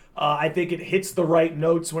watch. I think it hits the right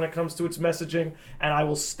notes when it comes to its messaging, and I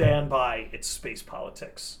will stand by its space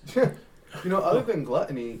politics. Other than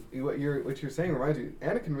gluttony, what you're saying reminds me.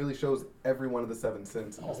 Anakin really shows every one of the 7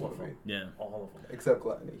 sins in this movie, Yeah. All of them. except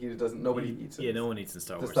gluttony. He doesn't. Nobody eats it. Yeah, no one eats in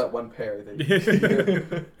Star Wars. Just that one pair.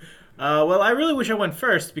 That Well, I really wish I went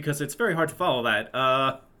first because it's very hard to follow that.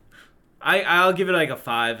 I'll give it like a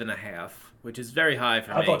 5.5, which is very high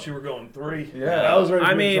for me. I thought you were going 3. Yeah. I was ready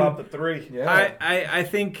to I mean, drop the 3. yeah. I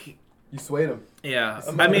think, You swayed him. yeah.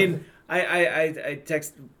 I mean, I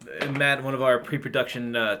text Matt one of our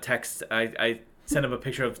pre-production texts. I sent him a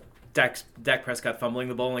picture of Dak Prescott fumbling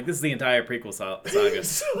the ball. I'm like, this is the entire prequel saga,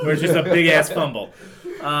 where it's just a big ass fumble.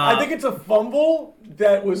 I think it's a fumble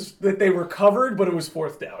that they recovered, but it was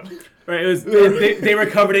 4th down. Right, it was they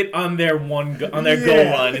recovered it on their goal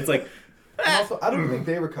line. It's like, Also, I don't think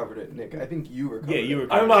they recovered it, Nick. I think you recovered it. yeah, you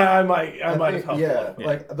I recovered. might have helped. Yeah, Yeah.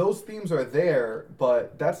 like those themes are there,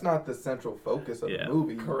 but that's not the central focus of Yeah. the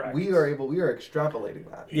movie. Correct. We are extrapolating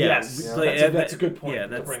that. Yeah, Yes, Yeah. that's a good point. Yeah,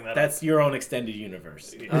 to bring that that's your own extended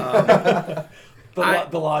universe. up.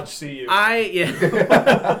 The Lodge CU. I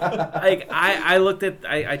looked at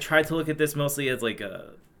I tried to look at this mostly as like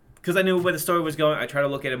a, because I knew where the story was going. I tried to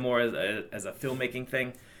look at it more as a filmmaking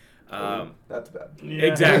thing. That's bad. Yeah.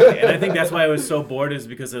 Exactly, and I think that's why I was so bored, is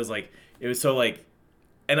because it was so like,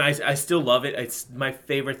 and I still love it. It's my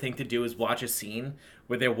favorite thing to do is watch a scene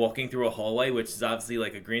where they're walking through a hallway, which is obviously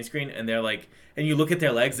like a green screen, and they're like, and you look at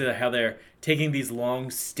their legs and how they're taking these long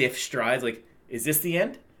stiff strides. Like, is this the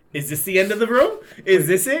end? Is this the end of the room? Is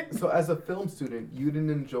this it? So, as a film student, you didn't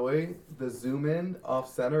enjoy the zoom in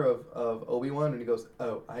off center of Obi-Wan, and he goes,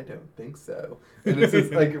 "Oh, I don't think so," and it's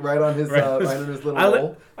just like right on his little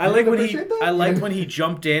hole. I You like didn't when he appreciate that? I liked when he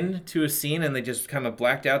jumped in to a scene and they just kind of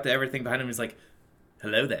blacked out to everything behind him. He's like,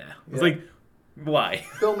 "Hello there." I was Yeah. like, "Why?"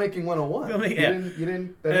 Filmmaking 101. Filmmaking, You yeah.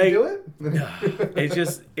 didn't do it? It's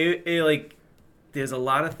just it like, there's a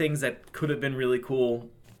lot of things that could have been really cool.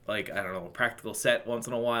 Like, I don't know, a practical set once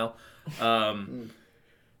in a while. I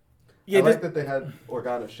Yeah, like that they had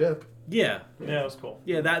Organa's ship. yeah, Yeah, it was cool.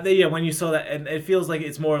 yeah. When you saw that, and it feels like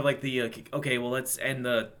it's more of like the okay, well, let's end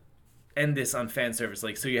this on fan service.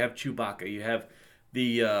 Like, so you have Chewbacca, you have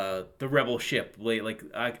the rebel ship. Like,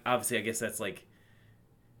 obviously, I guess that's like.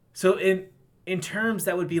 So in terms,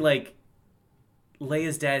 that would be like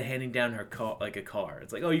Leia's dad handing down her car, like a car.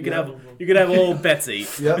 It's like, oh, you could have old Betsy.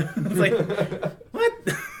 Yep. It's like, what?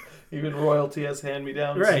 Even royalty has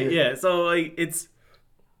hand-me-downs. Right, yeah. So like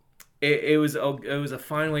it was a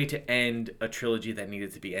fine way to end a trilogy that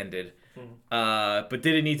needed to be ended. But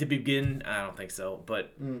did it need to begin? I don't think so.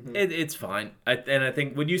 But it's fine. And I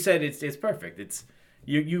think when you said it's perfect. It's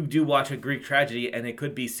you do watch a Greek tragedy, and it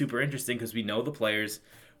could be super interesting because we know the players.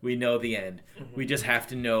 We know the end. We just have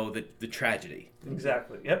to know the tragedy.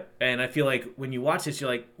 Exactly. Yep. And I feel like when you watch this, you're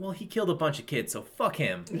like, well, he killed a bunch of kids, so fuck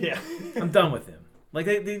him. Yeah. I'm done with him. Like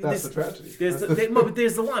That's the tragedy. But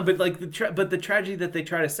there's the line. But like the tragedy that they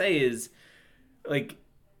try to say is, like,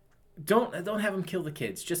 don't have him kill the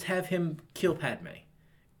kids. Just have him kill Padme.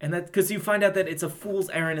 And that because you find out that it's a fool's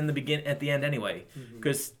errand at the end anyway.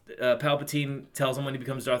 Because Palpatine tells him when he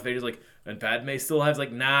becomes Darth Vader, he's like, and Padme still has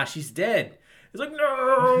like, nah, she's dead. He's like,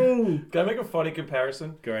 no. Can I make a funny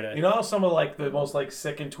comparison? Go right ahead. You know how some of like the most like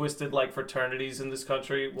sick and twisted like fraternities in this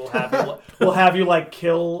country will have you like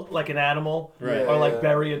kill like an animal, Right. or like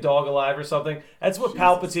bury a dog alive or something. That's what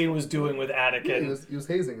Palpatine was doing with Anakin. Yeah, he was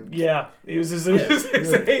hazing him. Yeah, he was hazing.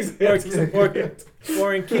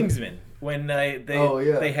 Or in Kingsman when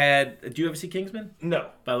they had. Do you ever see Kingsman? No.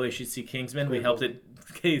 By the way, you should see Kingsman. We helped it.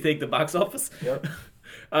 Can you take the box office? Yep.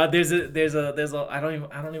 There's a I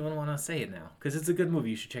don't even want to say it now because it's a good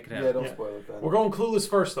movie. You should check it out. Yeah, don't spoil it then. We're going Clueless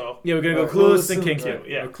first though. Yeah, we're gonna go Clueless Clueless and Kingsman. right.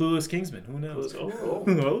 Yeah. Or Clueless Kingsman. Who knows?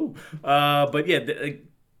 Oh. But yeah,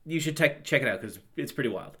 you should check it out because it's pretty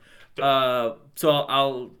wild. So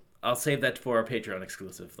I'll save that for our Patreon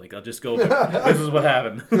exclusive. Like I'll just go. This is what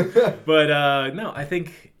happened. But no, I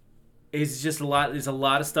think it's just a lot. There's a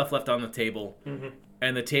lot of stuff left on the table.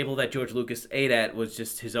 And the table that George Lucas ate at was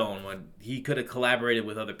just his own. When he could have collaborated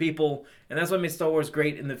with other people, and that's what made Star Wars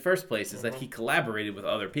great in the first place. Is that he collaborated with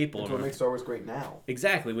other people. That's what makes Star Wars great now.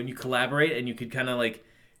 Exactly, when you collaborate and you could kind of like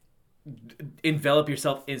envelop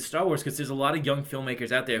yourself in Star Wars, because there's a lot of young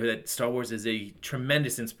filmmakers out there who that Star Wars is a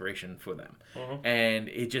tremendous inspiration for them. And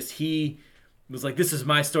he was like, "This is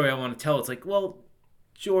my story. I want to tell." It's like, well,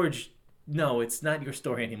 George, no, it's not your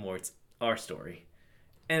story anymore. It's our story.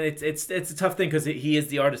 And it's a tough thing because he is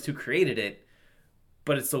the artist who created it,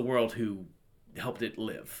 but it's the world who helped it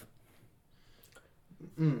live.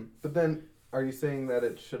 But then, are you saying that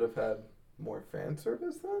it should have had more fan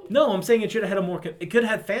service then? No, I'm saying it should have had a more. It could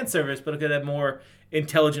have fan service, but it could have more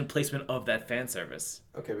intelligent placement of that fan service.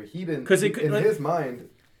 Okay, but he didn't. Because in his mind,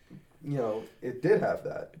 it did have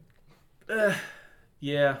that.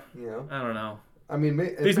 Yeah. I don't know. I mean,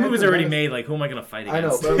 these movies are already made. Like, who am I going to fight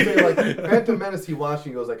against? I know, but I'm saying, like, Phantom Menace, he watched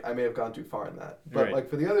and he goes, like, I may have gone too far in that. But, Right. like,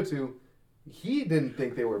 for the other two, he didn't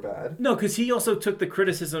think they were bad. No, because he also took the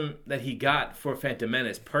criticism that he got for Phantom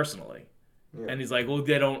Menace personally. Yeah. And he's like, well,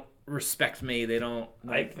 they don't respect me. They don't...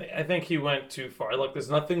 I think he went too far. Look, there's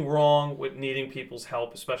nothing wrong with needing people's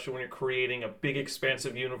help, especially when you're creating a big,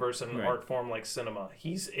 expansive universe in an art form like cinema.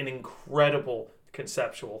 He's an incredible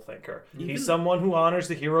conceptual thinker. He's someone who honors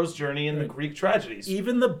the hero's journey in the Greek tragedies.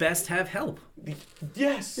 Even the best have help.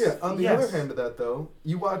 Yes. Yeah, on the other hand of that, though,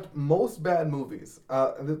 you watch most bad movies,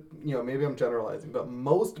 maybe I'm generalizing, but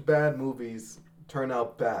most bad movies turn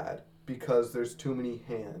out bad because there's too many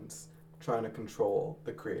hands trying to control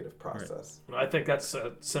the creative process. I think that's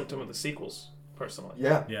a symptom of the sequels, personally.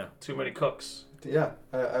 Yeah. Yeah. Too many cooks. Yeah,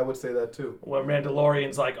 I would say that too. Where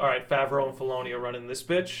Mandalorian's like, all right, Favreau and Filoni are running this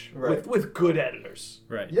bitch with good editors.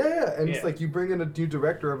 Right. Yeah, and it's like you bring in a new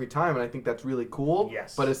director every time, and I think that's really cool.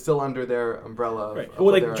 Yes. But it's still under their umbrella. Right. Of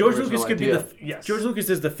Well, like their George original Lucas could idea. be George Lucas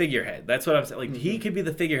is the figurehead. That's what I'm saying. Like he could be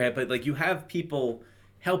the figurehead, but like you have people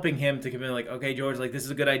helping him to come in. Like, okay, George, like this is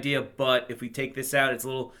a good idea, but if we take this out, it's a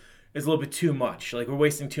little bit too much. Like we're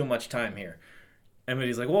wasting too much time here. And then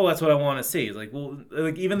he's like, well, that's what I want to see. He's like, well,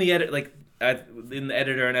 like even the edit, like in the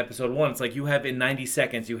editor in episode 1, it's like you have in 90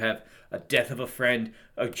 seconds you have a death of a friend,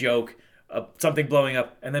 a joke, something blowing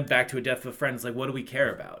up, and then back to a death of a friend. It's like, what do we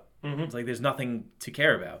care about? It's like there's nothing to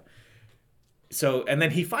care about. So, and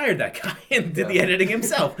then he fired that guy and did the editing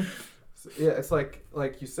himself. Yeah, it's like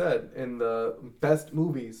you said, in the best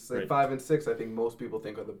movies, like 5 and 6, I think most people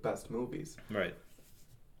think are the best movies. Right.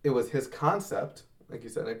 It was his concept, like you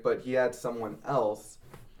said, but he had someone else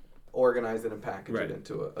organize it and package it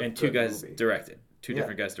into a and two guys movie. directed. Two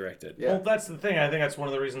different guys directed. Yeah. Well, that's the thing. I think that's one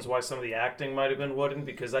of the reasons why some of the acting might have been wooden,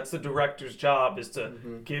 because that's the director's job, is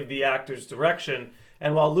to give the actors direction.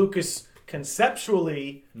 And while Lucas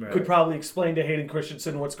conceptually could probably explain to Hayden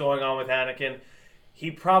Christensen what's going on with Anakin,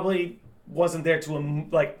 he probably wasn't there to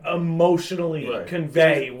emotionally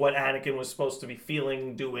convey what Anakin was supposed to be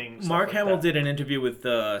feeling, doing. Mark Hamill did an interview with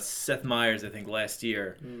Seth Meyers, I think, last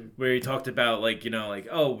year, where he talked about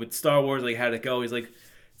with Star Wars, like, how did it go? He's like,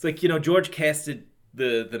 it's like, George casted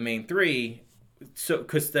the main three, so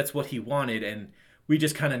because that's what he wanted, and we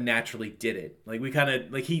just kind of naturally did it. Like we kind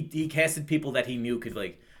of he casted people that he knew could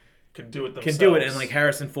do it themselves. Can do it, and like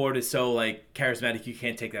Harrison Ford is so like charismatic, you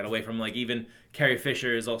can't take that away from him. Like even Carrie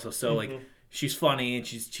Fisher is also so like she's funny and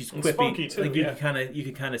she's quippy. Spunky too, like you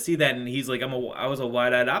can kind of see that, and he's like I was a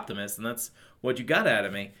wide-eyed optimist, and that's what you got out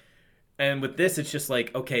of me. And with this, it's just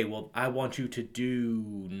like, okay, well, I want you to do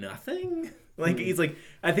nothing. Like he's like,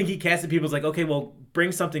 I think he casted people as like, okay, well,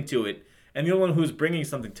 bring something to it. And the only one who was bringing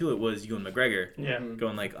something to it was Ewan McGregor. Yeah.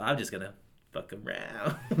 Going like, I'm just gonna fuck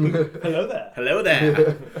around. Hello there. Hello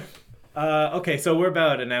there. Okay, so we're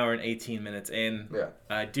about an hour and 18 minutes in. Yeah.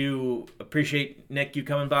 I do appreciate, Nick, you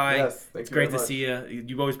coming by. Yes, it's great to see you.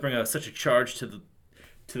 You always bring such a charge to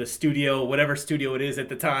the studio, whatever studio it is at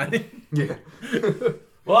the time. Yeah.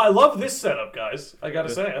 Well, I love this setup, guys. I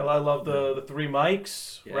gotta say, I love the 3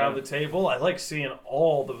 mics around the table. I like seeing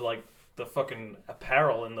all the fucking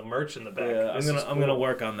apparel and the merch in the back. Yeah, I'm gonna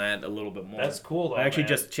work on that a little bit more. That's cool, though. I actually man.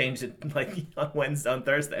 just changed it on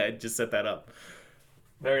Thursday. I just set that up.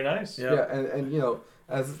 Very nice. Yeah, and you know,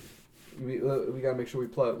 as we gotta make sure we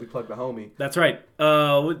plug the homie. That's right.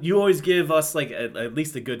 You always give us like at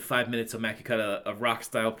least a good 5 minutes so Matt can cut a rock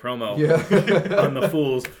style promo on the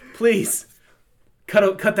Fools. Please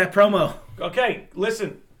cut that promo. Okay,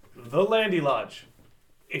 listen, the Landi Lodge.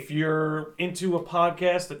 If you're into a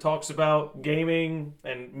podcast that talks about gaming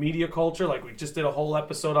and media culture, like we just did a whole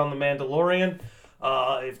episode on The Mandalorian,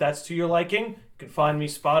 if that's to your liking, you can find me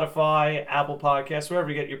Spotify, Apple Podcasts, wherever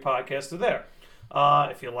you get your podcasts are there.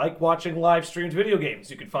 If you like watching live streamed video games,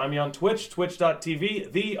 you can find me on Twitch,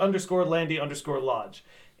 twitch.tv, _Landi_Lodge.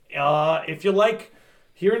 If you like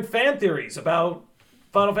hearing fan theories about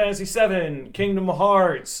Final Fantasy VII, Kingdom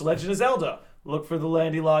Hearts, Legend of Zelda, look for the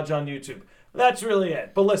Landi Lodge on YouTube. That's really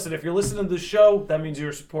it. But listen, if you're listening to the show, that means you're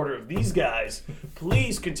a supporter of these guys.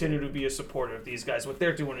 Please continue to be a supporter of these guys. What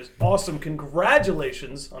they're doing is awesome.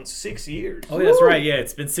 Congratulations on 6 years. Oh, that's right. Yeah,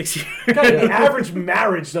 it's been 6 years. God, the average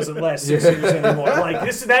marriage doesn't last 6 years anymore. Like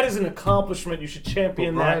that is an accomplishment. You should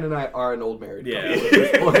champion Well, that. Ryan and I are an old married couple Yeah. at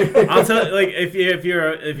this point. I'll tell you, like if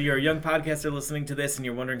you're a young podcaster listening to this and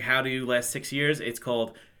you're wondering how do you last 6 years, it's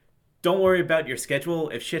called don't worry about your schedule.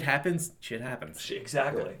 If shit happens, shit happens.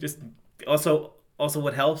 Exactly. Just also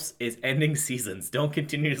what helps is ending seasons. Don't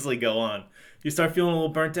continuously go on. You start feeling a little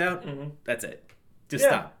burnt out, that's it. Just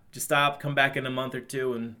stop. Just stop, come back in a month or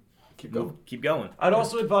two and keep going. I'd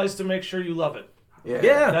also advise to make sure you love it.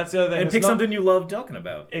 Yeah. That's the other thing. And It's pick not- something you love talking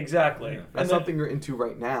about. Exactly. That's And something you're into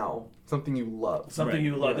right now. Something you love. something Right.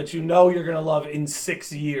 you love that you know you're going to love in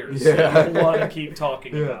 6 years. Yeah. That you want to keep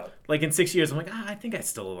talking about. Like in 6 years, I'm like, I think I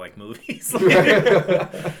still like movies. I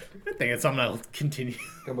think it's something I'll continue.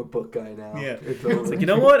 I'm a book guy now. Yeah. It's It's like, you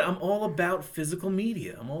know what? I'm all about physical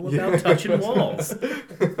media. I'm all about touching walls.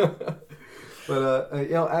 But you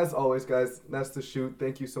know, as always, guys, that's the shoot.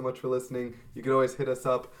 Thank you so much for listening. You can always hit us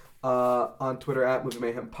up on Twitter at Movie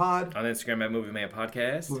Mayhem Pod, On Instagram at Movie Man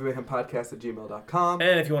Podcast. moviemayhempodcast@gmail.com.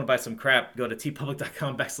 And if you want to buy some crap, go to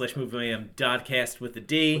tpublic.com/moviemayhem.podcast with the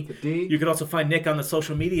D. With the D. You can also find Nick on the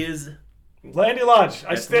social medias Landi Lodge,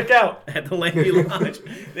 I stick out. at the Landi Lodge.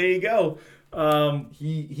 There you go.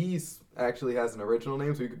 He's actually has an original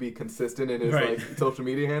name, so he could be consistent in his Right. like social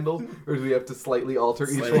media handles, or do we have to slightly alter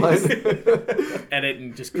each Slightly. one? Edit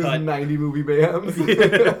and just There's cut. 90 movie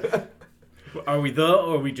mayhems. Are we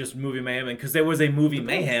or are we just Movie Mayhem? Because there was a Movie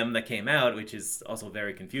Mayhem that came out, which is also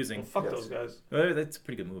very confusing. Fuck Yes. those guys. That's a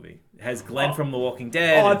pretty good movie. It has Glenn from The Walking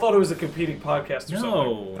Dead. Oh, I thought it was a competing podcast or something. No,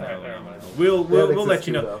 All right, never mind. We'll Yeah, it let exists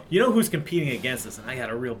you too, know. though. You know who's competing against us, and I got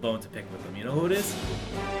a real bone to pick with them. You know who it is?